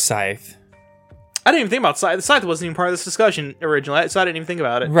Artifact Scythe? I didn't even think about Scythe. The Scythe wasn't even part of this discussion originally, so I didn't even think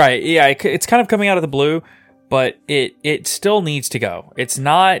about it. Right, yeah, it's kind of coming out of the blue, but it still needs to go. It's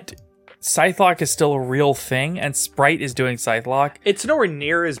not... Scythelock is still a real thing, and Sprite is doing Scythelock. It's nowhere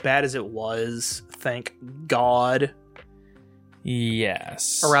near as bad as it was, thank God.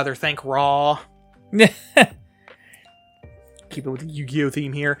 Yes. Or rather, thank Raw. Keep it with the Yu-Gi-Oh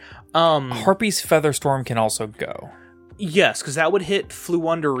theme here. Harpy's Featherstorm can also go. Yes, because that would hit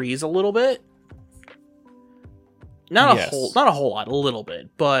Floowandereeze a little bit. Not a whole lot, a little bit,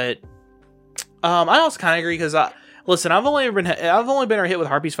 but I also kind of agree because listen, I've only been hit with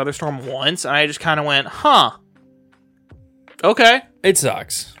Harpy's Featherstorm once, and I just kind of went, huh. Okay. It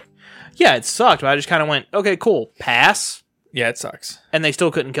sucks. Yeah, it sucked, but I just kind of went, okay, cool, pass. Yeah, it sucks. And they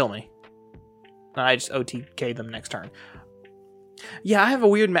still couldn't kill me. And I just OTK'd them next turn. Yeah, I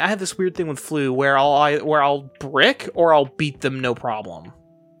have this weird thing with Flu where I'll brick or I'll beat them no problem.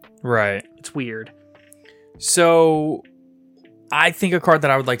 Right. It's weird. So, I think a card that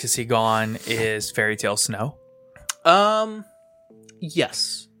I would like to see gone is Fairy Tale Snow.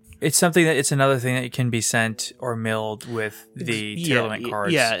 Yes. It's another thing that can be sent or milled with the Tearlament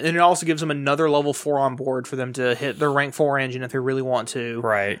cards. Yeah, and it also gives them another level 4 on board for them to hit their rank 4 engine if they really want to.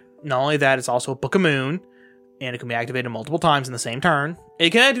 Right. Not only that, it's also a Book of Moon, and it can be activated multiple times in the same turn.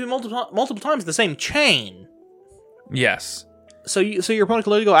 It can activate multiple times in the same chain. Yes. So your opponent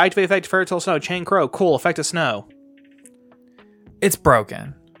can literally go activate effect Fairy Tale Snow, Chain Crow, cool, effect of Snow. It's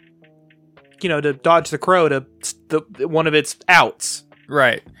broken. To dodge the crow to one of its outs.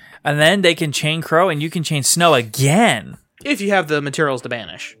 Right. And then they can chain Crow and you can chain Snow again. If you have the materials to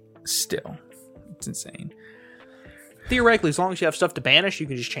banish. Still. It's insane. Theoretically, as long as you have stuff to banish, you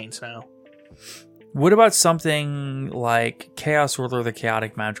can just chain Snow. What about something like Chaos Ruler, the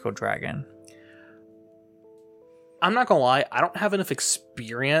Chaotic Magical Dragon? I'm not gonna lie, I don't have enough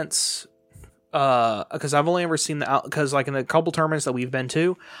experience because I've only ever seen because like in the couple tournaments that we've been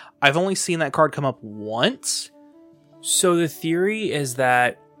to, I've only seen that card come up once. So the theory is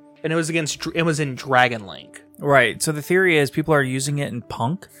that, and it was in Dragon Link. Right. So the theory is people are using it in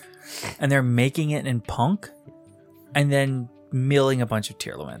Punk, and they're making it in Punk, and then milling a bunch of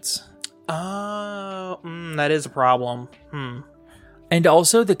tier limits. That is a problem. And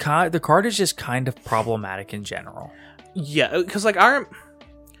also, the card is just kind of problematic in general. Yeah, because like I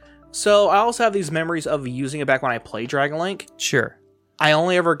also have these memories of using it back when I played Dragon Link. Sure. I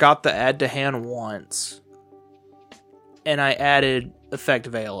only ever got the add to hand once, and I added Effect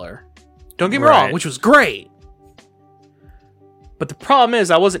Veiler. Don't get me wrong, which was great. But the problem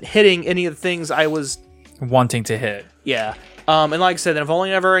is I wasn't hitting any of the things I was wanting to hit. Yeah. And like I said, I've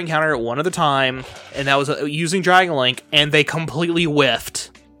only ever encountered it one other time, and that was using Dragon Link, and they completely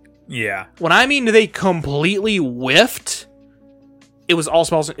whiffed. Yeah. When I mean they completely whiffed, it was all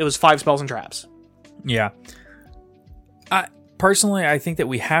spells. It was 5 spells and traps. Yeah. Personally, I think that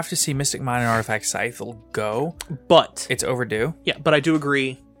we have to see Mystic Mine and Artifact Scythe go, but it's overdue. Yeah, but I do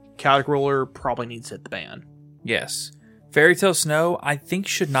agree. Chaotic Ruler probably needs to hit the ban. Yes. Fairy Tale Snow, I think,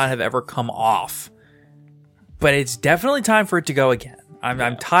 should not have ever come off. But it's definitely time for it to go again.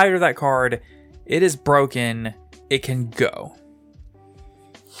 I'm tired of that card. It is broken. It can go.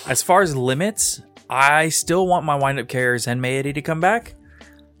 As far as limits, I still want my Wind Up Carrier Zenmaity to come back.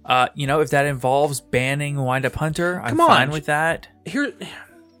 If that involves banning Wind Up Hunter, I'm fine with that.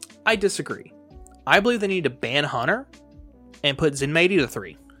 I disagree. I believe they need to ban Hunter and put Zenmaity to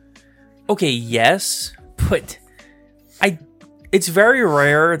 3. Okay, yes, but it's very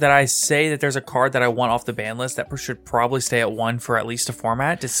rare that I say that there's a card that I want off the ban list that should probably stay at 1 for at least a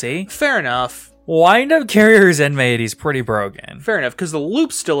format to see. Fair enough. Wind Up Carrier Zenmaity is pretty broken. Fair enough, because the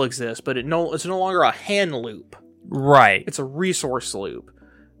loop still exists, but it's no longer a hand loop. Right. It's a resource loop.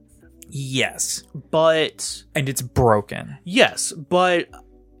 Yes. And it's broken. Yes, but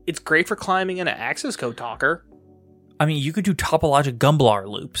it's great for climbing into Access Code Talker. I mean, you could do Topologic Gumblar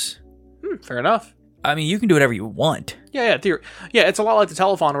loops. Fair enough. I mean, you can do whatever you want. Yeah, it's a lot like the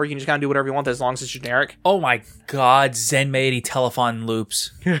Telephone where you can just kind of do whatever you want as long as it's generic. Oh my god, Zenmaity Telephone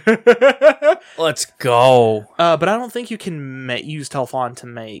loops. Let's go. But I don't think you can use Telephone to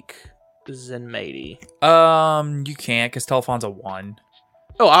make Zenmaity. You can't, because Telephone's a 1.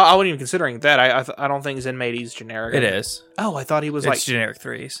 Oh, I wasn't even considering that. I don't think Zenmaity's generic. It is. Oh, I thought he was it's generic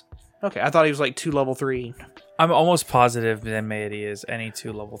 3s. Okay, I thought he was like 2 level 3. I'm almost positive Zenmaity is any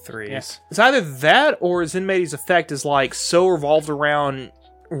 2 level 3s. Yes. It's either that or Zenmaity's effect is like so revolved around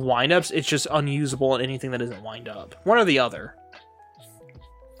windups, it's just unusable in anything that isn't wind up. One or the other.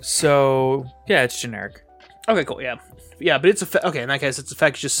 So, yeah, it's generic. Okay, cool, yeah. Yeah, but it's okay, in that case, its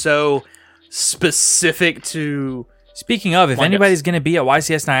effect is just so specific to... Speaking of, if anybody's going to be at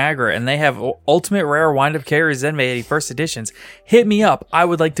YCS Niagara and they have Ultimate Rare Wind Up Carrier Zenmaity First Editions, hit me up. I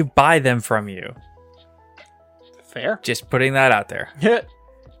would like to buy them from you. Fair. Just putting that out there. Yeah.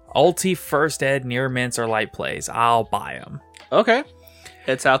 Ulti First Ed Near Mints or Light Plays. I'll buy them. Okay.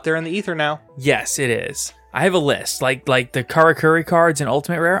 It's out there in the ether now. Yes, it is. I have a list. Like the Karakuri cards in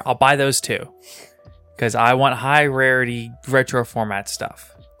Ultimate Rare, I'll buy those too. Because I want high rarity retro format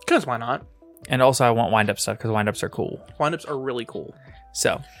stuff. Because why not? And also I want wind up stuff because wind ups are cool. Wind ups are really cool.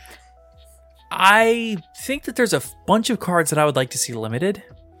 So, I think that there's a bunch of cards that I would like to see limited.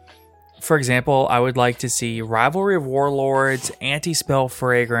 For example, I would like to see Rivalry of Warlords, Anti-Spell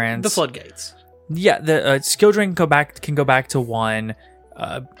Fragrance. The Floodgates. Yeah, the Skill Drain can go back to 1.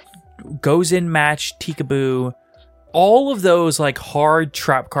 Goes in Match, Tikaboo. All of those like hard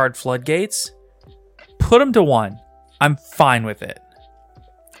trap card Floodgates, put them to 1. I'm fine with it.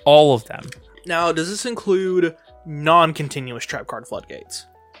 All of them. Now, does this include non-continuous trap card Floodgates?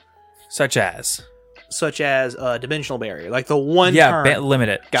 Such as Dimensional Barrier, like the one turn. Yeah, limit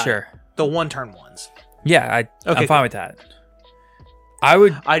it. Got sure. It. The 1 turn ones. Yeah, I'm fine with that.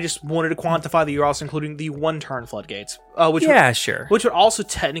 I just wanted to quantify that you're also including the 1 turn Floodgates. Sure. Which would also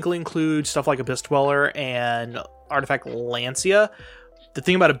technically include stuff like Abyss Dweller and Artifact Lancia. the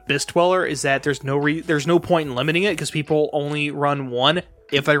thing about Abyss Dweller is that there's no point in limiting it because people only run one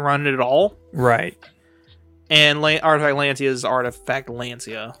if they run it at all. Right. And Artifact Lancia is Artifact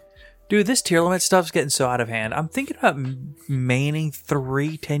Lancia. Dude, this tier limit stuff's getting so out of hand. I'm thinking about maining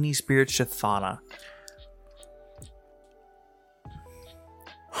 3 Tenyi Spirit Chthana.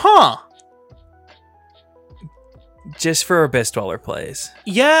 Huh. Just for Abyss Dweller plays.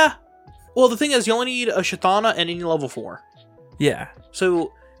 Yeah. Well, the thing is, you only need a Chthana and any level 4. Yeah.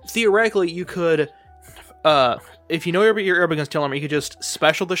 So, theoretically, you could, if you know you're up against tier limit, you could just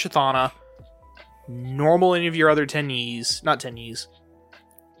special the Chthana, normal any of your other Tenyis, not Tenyis,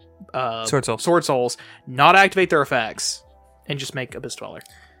 Sword Souls, not activate their effects, and just make Abyss Dweller.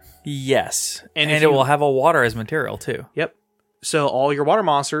 Yes. And it will have a water as material, too. Yep. So all your water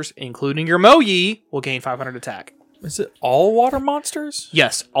monsters, including your Moyi, will gain 500 attack. Is it all water monsters?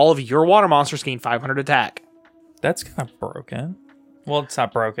 Yes, all of your water monsters gain 500 attack. That's kind of broken. Well, it's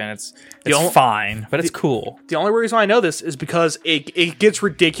not broken. It's only- fine, but it's cool. The only reason I know this is because it gets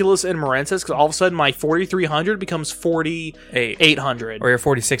ridiculous in Morensis, because all of a sudden my 4,300 becomes 4,800. Or your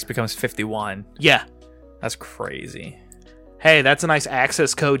 46 becomes 51. Yeah. That's crazy. Hey, that's a nice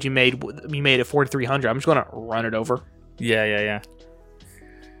access code you made at 4,300. I'm just going to run it over. Yeah.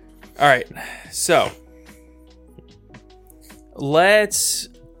 All right, so let's.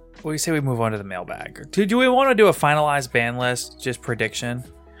 What do you say we move on to the mailbag? Do we want to do a finalized ban list, just prediction?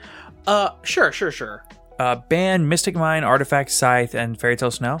 Sure. Ban Mystic Mine, Artifact Scythe, and Fairy Tale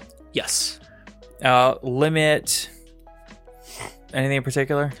Snow. Yes. Limit anything in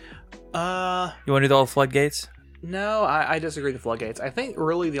particular? You want to do all the floodgates? No, I disagree with floodgates. I think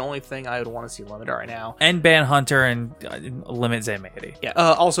really the only thing I would want to see limited right now. And ban Hunter and limit Zaymeity. Yeah.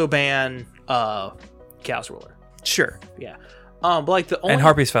 Also ban Chaos Ruler. Sure. Yeah. But like the only and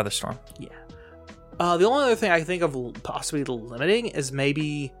Harpy's Featherstorm. Yeah. The only other thing I think of possibly limiting is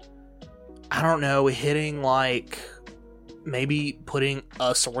maybe, I don't know, hitting like maybe putting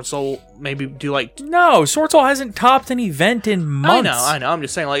a Sword Soul, maybe do like... No, Sword Soul hasn't topped an event in months. I know. I'm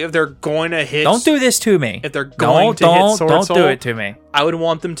just saying, like, if they're going to hit... Don't do this to me. If they're going to hit Sword Soul... Don't do it to me. I would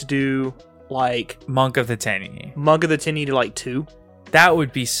want them to do, like... Monk of the Tenyi. Monk of the Tenyi to, like, 2. That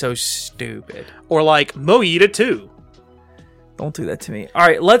would be so stupid. Or, like, Moyi to 2. Don't do that to me. All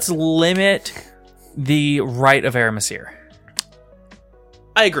right, let's limit the Rite of Aramasir.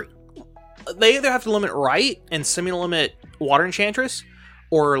 I agree. They either have to limit Rite and semi-limit Water Enchantress,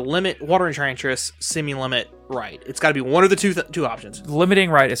 or limit Water Enchantress, semi-limit Rite. It's got to be one of the two options.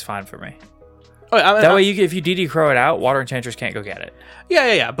 Limiting Rite is fine for me. Oh, that way, if you DD Crow it out, Water Enchantress can't go get it.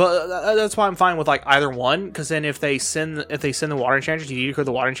 Yeah. But that's why I'm fine with like either one, because then if they send the Water Enchantress, you DD Crow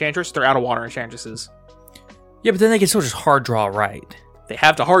the Water Enchantress, they're out of Water Enchantresses. Yeah, but then they can still just hard draw Rite. They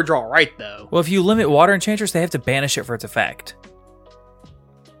have to hard draw Rite though. Well, if you limit Water Enchantress, they have to banish it for its effect.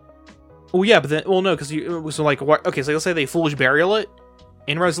 Well, yeah, but then, well, no, because so let's say they Foolish Burial it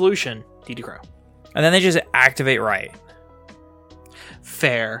in Resolution, DD Crow, and then they just activate Rite.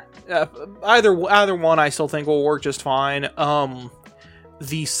 Fair. Either one, I still think will work just fine.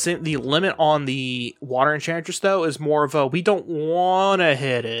 The limit on the Water Enchantress though is more of a we don't want to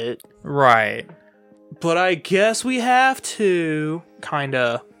hit it, right? But I guess we have to,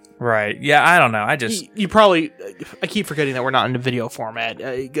 kinda. Right. Yeah, I don't know. I keep forgetting that we're not in a video format.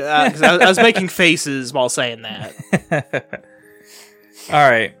 'Cause I was making faces while saying that. All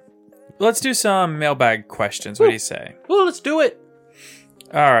right. Let's do some mailbag questions. What do you say? Well, let's do it.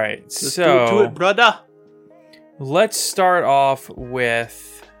 All right. Let's do it, brother. Let's start off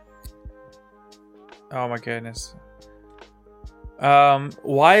with... Oh my goodness.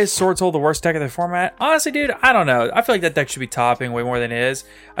 Why is Sword Soul the worst deck of the format? Honestly, dude, I don't know. I feel like that deck should be topping way more than it is.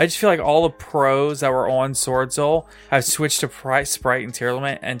 I just feel like all the pros that were on Sword Soul have switched to Sprite and Tier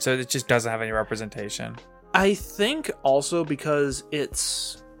Limit, and so it just doesn't have any representation. I think also because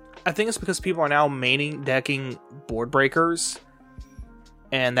it's because people are now maining decking board breakers,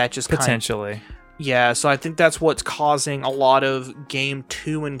 and that just potentially. Yeah, so I think that's what's causing a lot of Game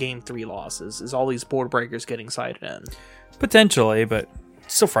 2 and Game 3 losses, is all these board breakers getting sided in. Potentially, but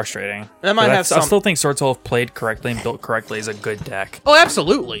it's still frustrating. That might have I still think Sword Soul, if played correctly and built correctly, is a good deck. Oh,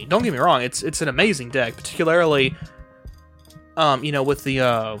 absolutely. Don't get me wrong. It's an amazing deck, particularly, with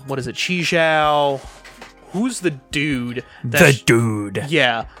the, what is it, Chi Zhao? Who's the dude?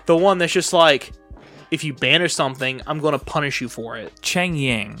 Yeah, the one that's just like, if you banish something, I'm going to punish you for it. Cheng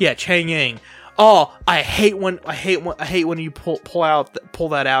Ying. Yeah, Cheng Ying. Oh, I hate when you pull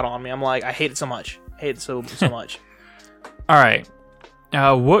that out on me. I'm like, I hate it so much. I hate it so much. All right.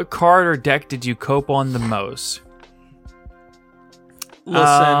 What card or deck did you cope on the most?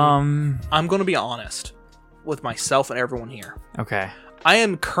 Listen, I'm going to be honest with myself and everyone here. Okay. I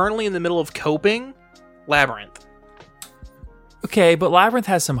am currently in the middle of coping Labyrinth. Okay, but Labyrinth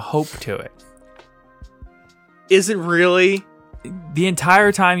has some hope to it. Is it really? The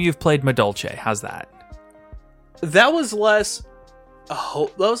entire time you've played Madolche, how's that? That was less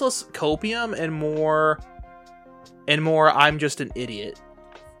that was less copium and more I'm just an idiot.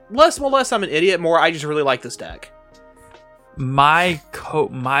 Less I'm an idiot, more I just really like this deck. My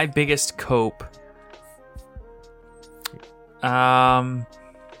biggest cope. Right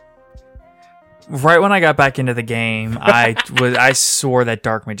when I got back into the game, I swore that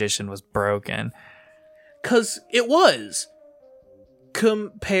Dark Magician was broken. 'Cause it was,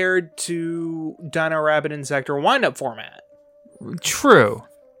 compared to Dino Rabbit and Zector wind-up format. True.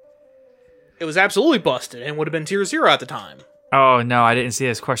 It was absolutely busted and would have been tier 0 at the time. Oh no, I didn't see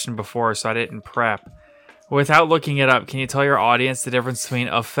this question before, so I didn't prep. Without looking it up, can you tell your audience the difference between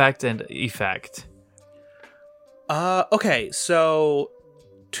effect and effect? Okay, so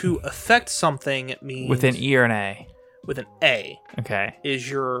to affect something means With an E or an A? with an A. Okay.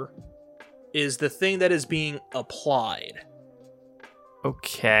 Is the thing that is being applied.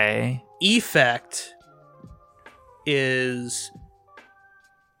 Okay. Effect is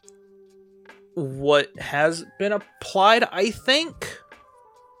what has been applied, I think.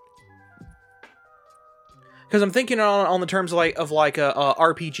 Because I'm thinking on the terms of a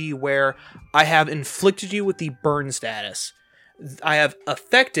RPG where I have inflicted you with the burn status. I have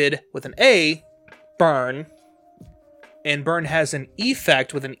affected with an A, burn, and burn has an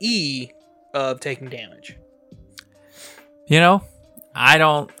effect with an E of taking damage. You know,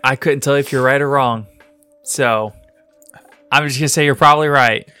 I couldn't tell if you're right or wrong. So, I'm just going to say you're probably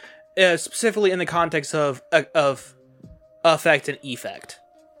right. Specifically in the context of affect and effect.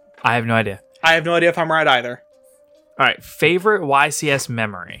 I have no idea. I have no idea if I'm right either. All right, favorite YCS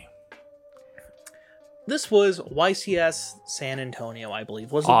memory. This was YCS San Antonio, I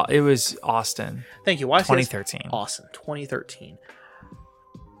believe. Was it? It was Austin. Thank you. YCS 2013. Austin, 2013.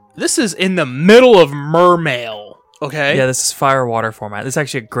 This is in the middle of Mermail, okay? Yeah, this is Fire Water format. This is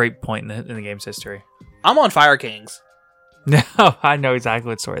actually a great point in the game's history. I'm on Fire Kings. No, I know exactly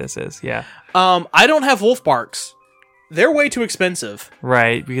what story this is. Yeah. I don't have Wolf Barks. They're way too expensive.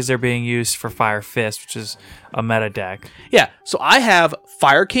 Right, because they're being used for Fire Fist, which is a meta deck. Yeah, so I have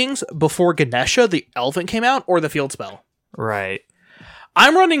Fire Kings before Ganesha, the Elephant, came out, or the Field Spell. Right.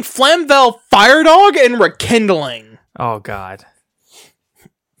 I'm running Flamvel, Fire Dog, and Rekindling. Oh, God.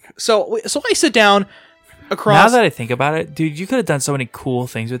 So I sit down across... Now that I think about it, dude, you could have done so many cool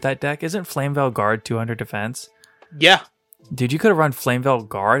things with that deck. Isn't Flamvel Guard 200 defense? Yeah. Dude, you could have run Flamvel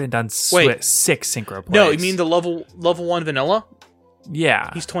Guard and done 6 synchro plays. No, you mean the level 1 vanilla?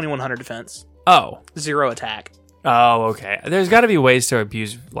 Yeah. He's 2100 defense. Oh. 0 attack. Oh, okay. There's got to be ways to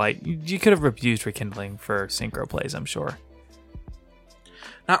abuse, you could have abused Rekindling for synchro plays, I'm sure.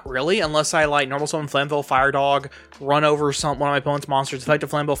 Not really, unless I normal summon Flamvel Fire Dog, run over one of my opponent's monsters,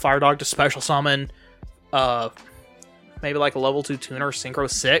 effective Flamvel Fire Dog to special summon, maybe a level 2 tuner Synchro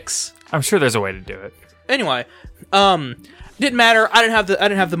 6. I'm sure there's a way to do it. Anyway, didn't matter. I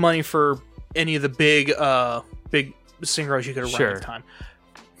didn't have the money for any of the big synchros you could have run at the time.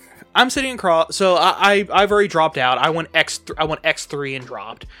 I'm sitting across, so I've already dropped out. I went X3 and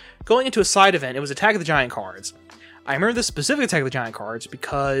dropped. Going into a side event, it was Attack of the Giant cards. I remember this specific Attack of the Giant cards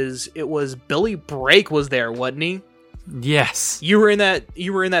because it was Billy Brake was there, wasn't he? Yes. You were in that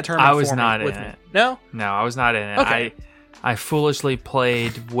tournament. I was not in it. No? No, I was not in it. Okay. I foolishly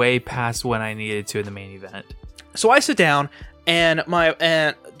played way past when I needed to in the main event. So I sit down and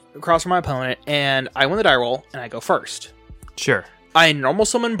across from my opponent, and I win the die roll, and I go first. Sure. I normal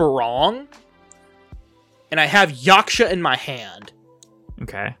summon Barong, and I have Yaksha in my hand.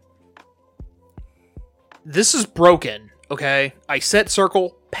 Okay. This is broken, okay? I set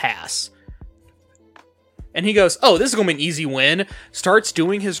circle, pass. And he goes, oh, this is going to be an easy win. Starts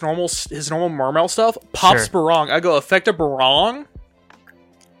doing his normal Mermail stuff. Pops Sure. Barong. I go, effective Barong?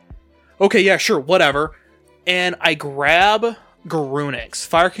 Okay, yeah, sure, whatever. And I grab Garunix.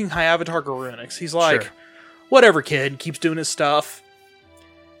 Fire King High Avatar Garunix. He's like, Sure. Whatever, kid. Keeps doing his stuff.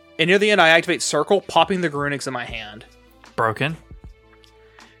 And near the end, I activate Circle, popping the Garunix in my hand. Broken.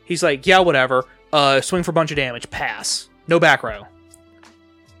 He's like, yeah, whatever. Swing for a bunch of damage. Pass. No back row.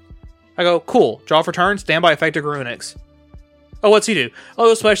 I go, cool. Draw for turn. Stand by effective Garunix. Oh, what's he do? Oh,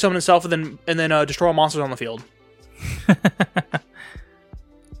 he'll splash summon himself and then destroy all monsters on the field.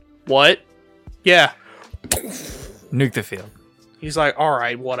 What? Yeah. Nuke the field. He's like,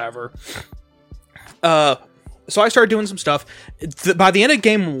 alright, whatever. So I started doing some stuff. By the end of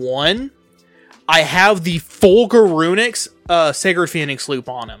game 1, I have the full Garunix Sacred Phoenix loop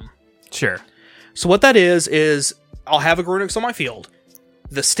on him. Sure. So what that is I'll have a Garunix on my field.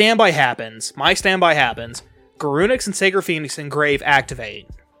 The standby happens. My standby happens. Garunix and Sacred Phoenix Engrave activate.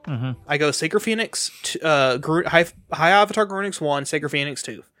 I go Sacred Phoenix, High Avatar Garunix 1, Sacred Phoenix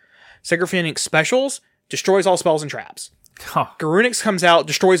 2. Sacred Phoenix specials, destroys all spells and traps. Huh. Garunix comes out,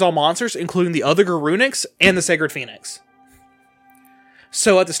 destroys all monsters, including the other Garunix and the Sacred Phoenix.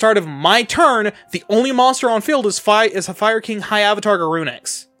 So at the start of my turn, the only monster on field is a Fire King High Avatar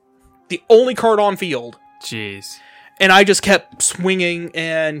Garunix. The only card on field. Jeez. And I just kept swinging,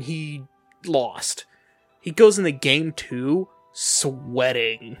 and he lost. He goes into game 2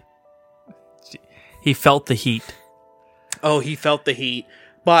 sweating. He felt the heat. Oh, he felt the heat.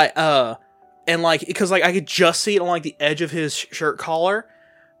 But, and like, because like I could just see it on like the edge of his shirt collar.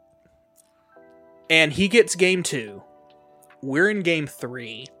 And he gets game 2. We're in game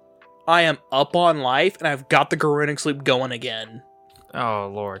 3. I am up on life, and I've got the Garunix loop going again.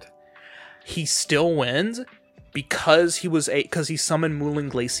 Oh, Lord. He still wins because he summoned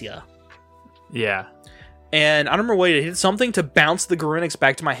Mooling Glacia. Yeah. And I don't remember what he did something to bounce the Garunix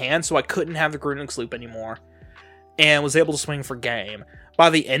back to my hand, so I couldn't have the Garunix loop anymore. And was able to swing for game.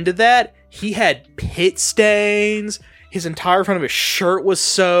 By the end of that, he had pit stains. His entire front of his shirt was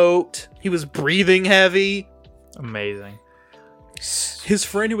soaked. He was breathing heavy. Amazing. His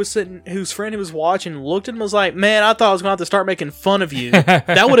friend whose friend who was watching looked at him and was like, "Man, I thought I was going to have to start making fun of you.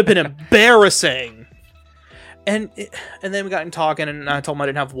 That would have been embarrassing." And then we got in talking, and I told him I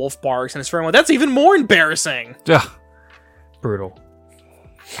didn't have wolf barks, and his friend went, "That's even more embarrassing." Ugh. Brutal.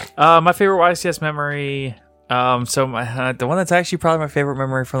 My favorite YCS memory. The one that's actually probably my favorite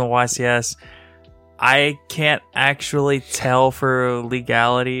memory from the YCS. I can't actually tell for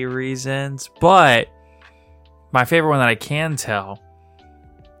legality reasons, but my favorite one that I can tell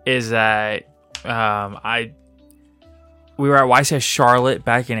is that we were at YCS Charlotte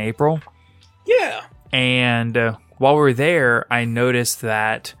back in April. Yeah. And while we were there, I noticed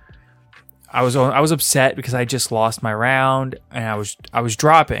that I was upset because I just lost my round and I was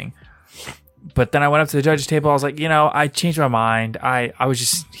dropping. But then I went up to the judges table. I was like, I changed my mind. I was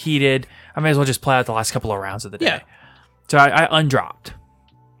just heated. I may as well just play out the last couple of rounds of the day. Yeah. So I undropped.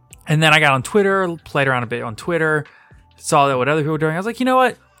 And then I got on Twitter, played around a bit on Twitter, saw that what other people were doing. I was like, you know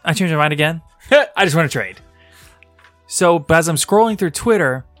what? I changed my mind again. I just want to trade. So as I'm scrolling through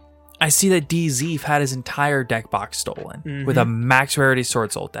Twitter, I see that D Zeef had his entire deck box stolen with a max rarity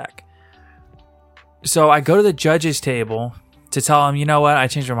Sword Soul deck. So I go to the judges table to tell him, you know what? I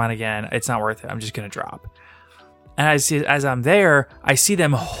changed my mind again. It's not worth it. I'm just going to drop. And as I'm there, I see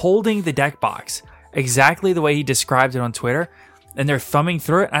them holding the deck box exactly the way he described it on Twitter. And they're thumbing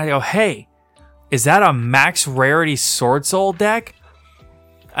through it. And I go, hey, is that a max rarity Sword Soul deck?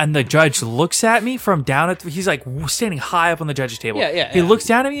 And the judge looks at me from down at he's like standing high up on the judge's table. He looks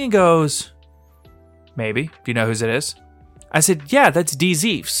down at me and goes, maybe. Do you know whose it is? I said, yeah, that's D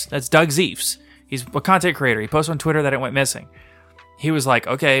Zeefs. That's Doug Zeefs. He's a content creator. He posted on Twitter that it went missing. He was like,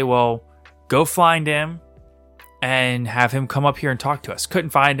 okay, well, go find him and have him come up here and talk to us.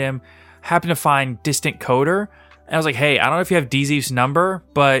 Couldn't find him. Happened to find Distant Coder. And I was like, hey, I don't know if you have D Zeef's number,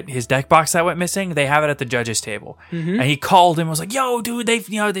 but his deck box that went missing, they have it at the judges table. And he called him and was like, yo, dude,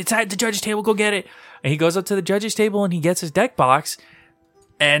 it's at the judges table, go get it. And he goes up to the judges table and he gets his deck box.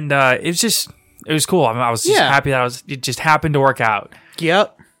 And it was cool. I was just happy that it just happened to work out.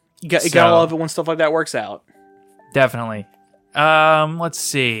 Yep. You gotta love it when stuff like that works out. Definitely. Let's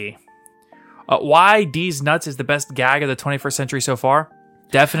see. Why D's Nuts is the best gag of the 21st century so far?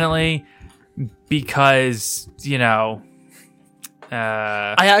 Definitely because,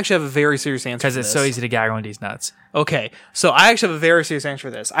 I actually have a very serious answer because it's so easy to gag on D's Nuts. Okay, so I actually have a very serious answer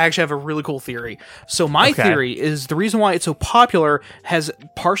for this. I actually have a really cool theory. So my theory is the reason why it's so popular has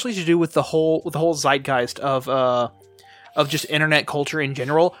partially to do with the whole zeitgeist of just internet culture in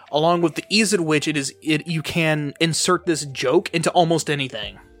general, along with the ease at which you can insert this joke into almost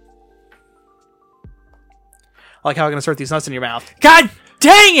anything. Like how I can insert these nuts in your mouth. God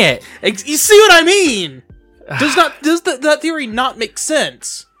dang it! You see what I mean? Does that theory not make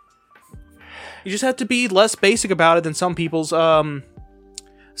sense? You just have to be less basic about it than some people's anime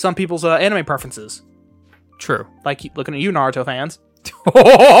preferences. True. Like looking at you, Naruto fans. Get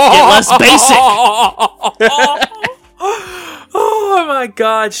less basic. Oh my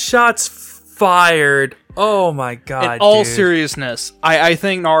god! Shots fired. Oh my god! In all seriousness, I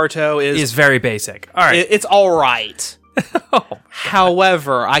think Naruto is very basic. All right, it's all right.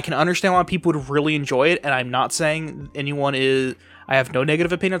 However, I can understand why people would really enjoy it, and I'm not saying anyone is. I have no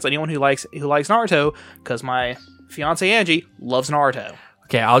negative opinions on anyone who likes Naruto, because my fiance Angie loves Naruto.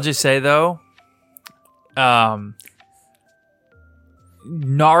 Okay, I'll just say though,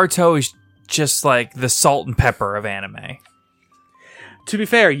 Naruto is just like the salt and pepper of anime. To be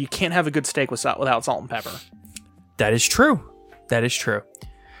fair, you can't have a good steak without salt and pepper. That is true. That is true.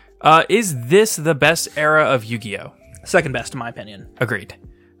 Is this the best era of Yu-Gi-Oh? Second best, in my opinion. Agreed.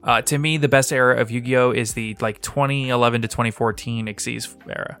 To me, the best era of Yu-Gi-Oh is the 2011 to 2014 Xyz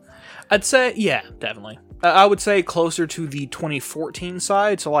era. I'd say, yeah, definitely. I would say closer to the 2014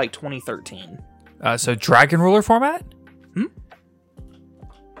 side, so like 2013. So Dragon Ruler format?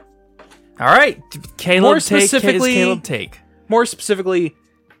 All right. Caleb take. More specifically,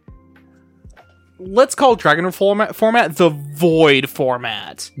 let's call Dragon Ruler format the Void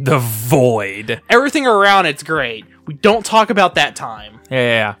format. The Void. Everything around it's great. We don't talk about that time.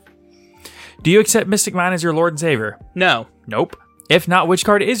 Yeah. Do you accept Mystic Mine as your Lord and Savior? No. Nope. If not, which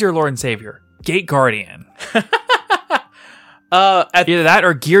card is your Lord and Savior? Gate Guardian. Either that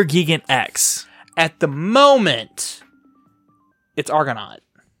or Gear Gigant X. At the moment, it's Argonaut.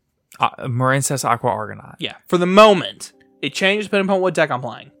 Marincess Aqua Argonaut. Yeah, for the moment. It changes depending upon what deck I'm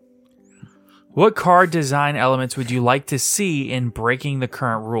playing. What card design elements would you like to see in breaking the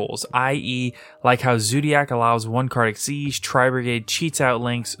current rules? I.e., like how Zodiac allows one card Exige, Tri-Brigade cheats out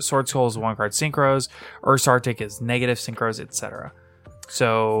links, Sword Skull is one card synchros, Ursa Arctic is negative synchros, etc.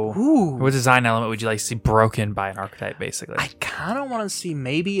 So, what design element would you like to see broken by an archetype, basically? I kind of want to see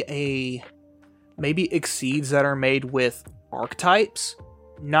maybe Exceeds that are made with archetypes,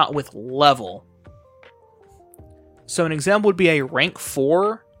 not with level. So an example would be a rank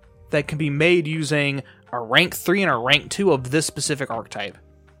 4 that can be made using a rank 3 and a rank 2 of this specific archetype.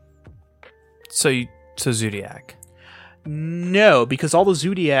 So Zodiac. No, because all the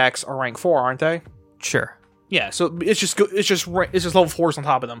Zodiacs are rank 4, aren't they? Sure. Yeah, so it's just level 4s on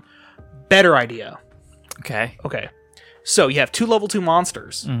top of them. Better idea. Okay. So you have 2 level 2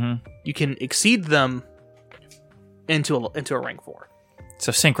 monsters. Mm-hmm. You can exceed them into a rank 4.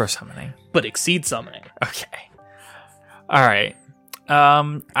 So synchro summoning. But exceed summoning. Okay. All right.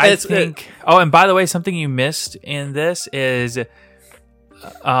 I think. And by the way, something you missed in this is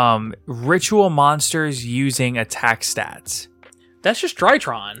ritual monsters using attack stats. That's just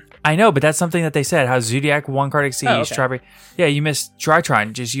Drytron. I know, but that's something that they said. How Zodiac one card exceeds. Yeah, you missed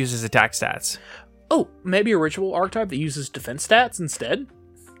Drytron. Just uses attack stats. Oh, maybe a ritual archetype that uses defense stats instead.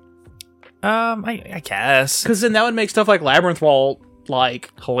 I guess because then that would make stuff like Labyrinth Wall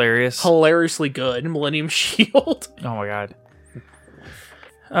hilariously good. Millennium Shield. Oh my god.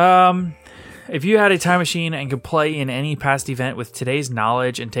 If you had a time machine and could play in any past event with today's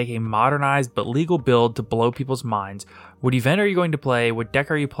knowledge and take a modernized but legal build to blow people's minds, what event are you going to play, what deck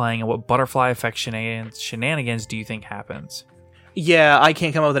are you playing, and what butterfly effect shenanigans do you think happens? Yeah, I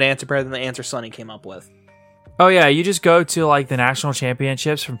can't come up with an answer better than the answer Sonny came up with. Oh yeah, you just go to the national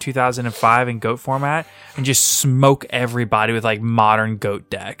championships from 2005 in GOAT format and just smoke everybody with modern GOAT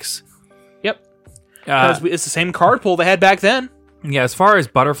decks. Yep. Because it's the same card pool they had back then. Yeah, as far as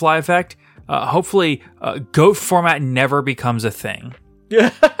butterfly effect, hopefully GOAT format never becomes a thing. Yeah.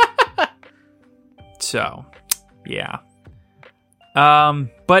 So, yeah.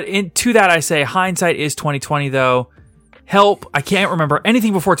 But to that I say, hindsight is 2020 though. Help, I can't remember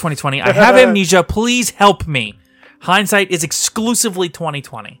anything before 2020. I have amnesia, please help me. Hindsight is exclusively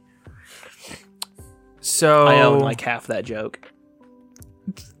 2020. So I own half that joke.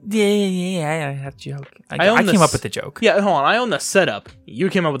 Yeah, I have a joke. I came up with the joke. Yeah, hold on. I own the setup. You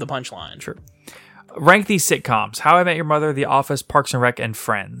came up with the punchline. True. Rank these sitcoms: How I Met Your Mother, The Office, Parks and Rec, and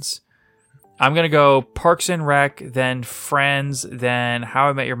Friends. I'm gonna go Parks and Rec, then Friends, then How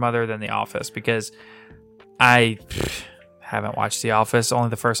I Met Your Mother, then The Office, because I haven't watched The Office, only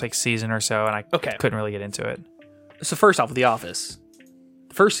the first season or so, and I couldn't really get into it. So first off, with The Office,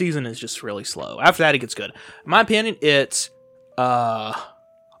 the first season is just really slow. After that, it gets good. In my opinion, it's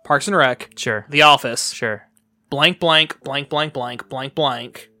Parks and Rec, sure, The Office, sure, blank, blank, blank, blank, blank, blank,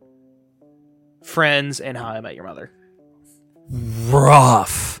 blank, Friends, and How I Met Your Mother.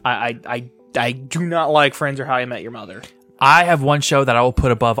 Rough. I do not like Friends or How I Met Your Mother. I have one show that I will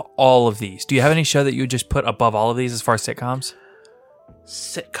put above all of these. Do you have any show that you would just put above all of these as far as sitcoms?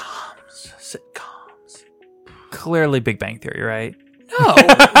 Sitcoms. Clearly Big Bang Theory, right? No.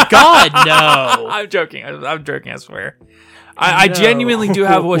 God, no. I'm joking. I'm joking, I swear. I genuinely do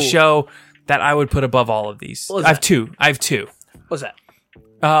have a show that I would put above all of these. I have two. What's that?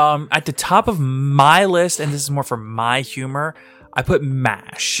 At the top of my list, and this is more for my humor, I put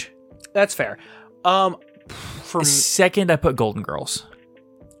MASH. That's fair. For second, I put Golden Girls.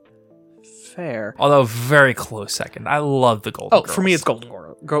 Fair. Although very close second. I love the Golden Girls. Oh, for me it's Golden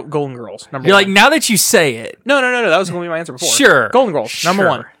Girls. Number You're one. now that you say it. No. That was going to be my answer before. Sure. Golden Girls, number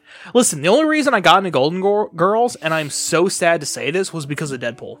one. Listen, the only reason I got into Golden Girls, and I'm so sad to say this, was because of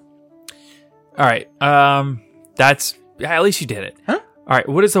Deadpool. All right. That's at least you did it. Huh? All right,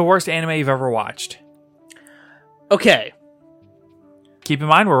 what is the worst anime you've ever watched? Okay. Keep in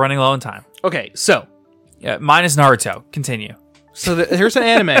mind, we're running low on time. Okay, so. Yeah, mine is Naruto. Continue. So here's an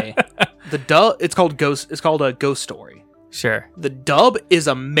anime. The dub, it's called Ghost. It's called a Ghost Story. Sure. The dub is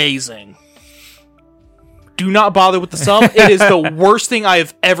amazing. Do not bother with the sub. It is the worst thing I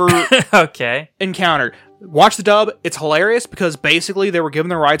have ever encountered. Watch the dub. It's hilarious because basically they were given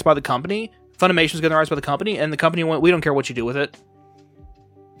the rights by the company. Funimation was given the rights by the company, and the company went, "We don't care what you do with it."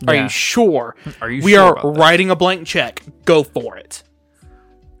 Are you sure? We are writing a blank check. Go for it.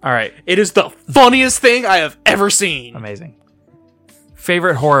 All right. It is the funniest thing I have ever seen. Amazing.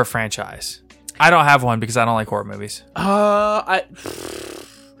 Favorite horror franchise? I don't have one because I don't like horror movies.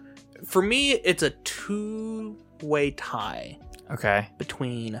 For me, it's a two-way tie. Okay.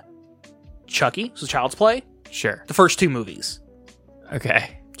 Between Chucky, so Child's Play. Sure. The first two movies.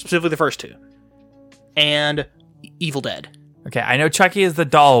 Okay. Specifically the first two. And Evil Dead. Okay, I know Chucky is the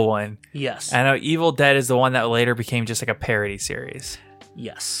doll one. Yes. I know Evil Dead is the one that later became just like a parody series.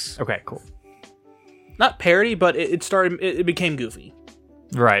 Yes. Okay, cool. Not parody, but it became goofy.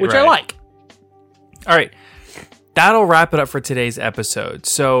 Right, Which I like. All right. That'll wrap it up for today's episode.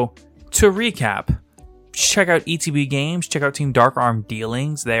 So, to recap, check out ETB Games, check out Team Dark Arm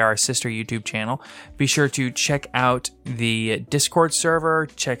Dealings. They are a sister YouTube channel. Be sure to check out the Discord server.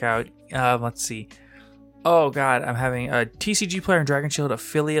 Check out, let's see. Oh god, I'm having a TCG Player and Dragon Shield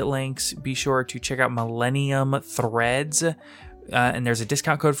affiliate links. Be sure to check out Millennium Threads. And there's a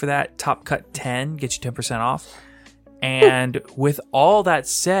discount code for that. TopCut10 gets you 10% off. And with all that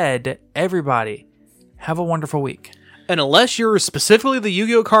said, everybody, have a wonderful week. And unless you're specifically the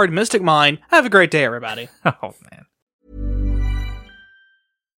Yu-Gi-Oh! Card Mystic Mine, have a great day, everybody. Oh, man.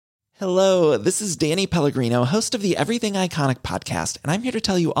 Hello, this is Danny Pellegrino, host of the Everything Iconic podcast, and I'm here to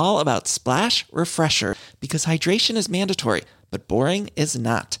tell you all about Splash Refresher, because hydration is mandatory, but boring is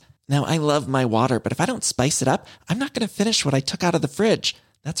not. Now, I love my water, but if I don't spice it up, I'm not going to finish what I took out of the fridge.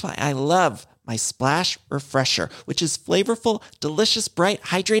 That's why I love my Splash Refresher, which is flavorful, delicious, bright,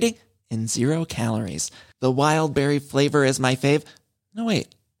 hydrating, and 0 calories. The wild berry flavor is my fave. No,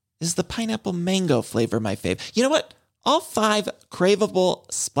 wait. Is the pineapple mango flavor my fave? You know what? All 5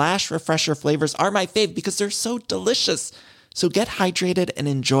 craveable Splash Refresher flavors are my fave because they're so delicious. So get hydrated and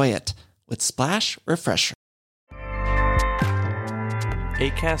enjoy it with Splash Refresher.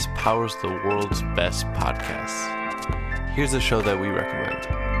 Acast powers the world's best podcasts. Here's a show that we recommend.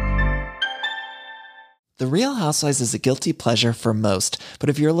 The Real Housewives is a guilty pleasure for most,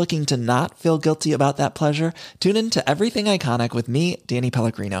 but if you're looking to not feel guilty about that pleasure, tune in to Everything Iconic with me, Danny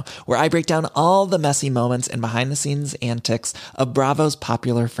Pellegrino, where I break down all the messy moments and behind-the-scenes antics of Bravo's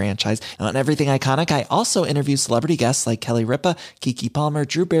popular franchise. And on Everything Iconic, I also interview celebrity guests like Kelly Ripa, Keke Palmer,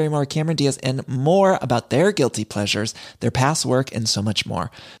 Drew Barrymore, Cameron Diaz, and more about their guilty pleasures, their past work, and so much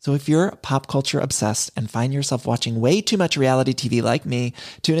more. So if you're pop culture obsessed and find yourself watching way too much reality TV like me,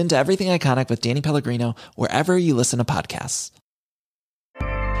 tune into Everything Iconic with Danny Pellegrino, wherever you listen to podcasts.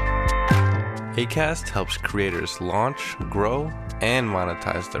 Acast helps creators launch, grow, and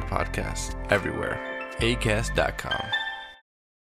monetize their podcasts everywhere. Acast.com.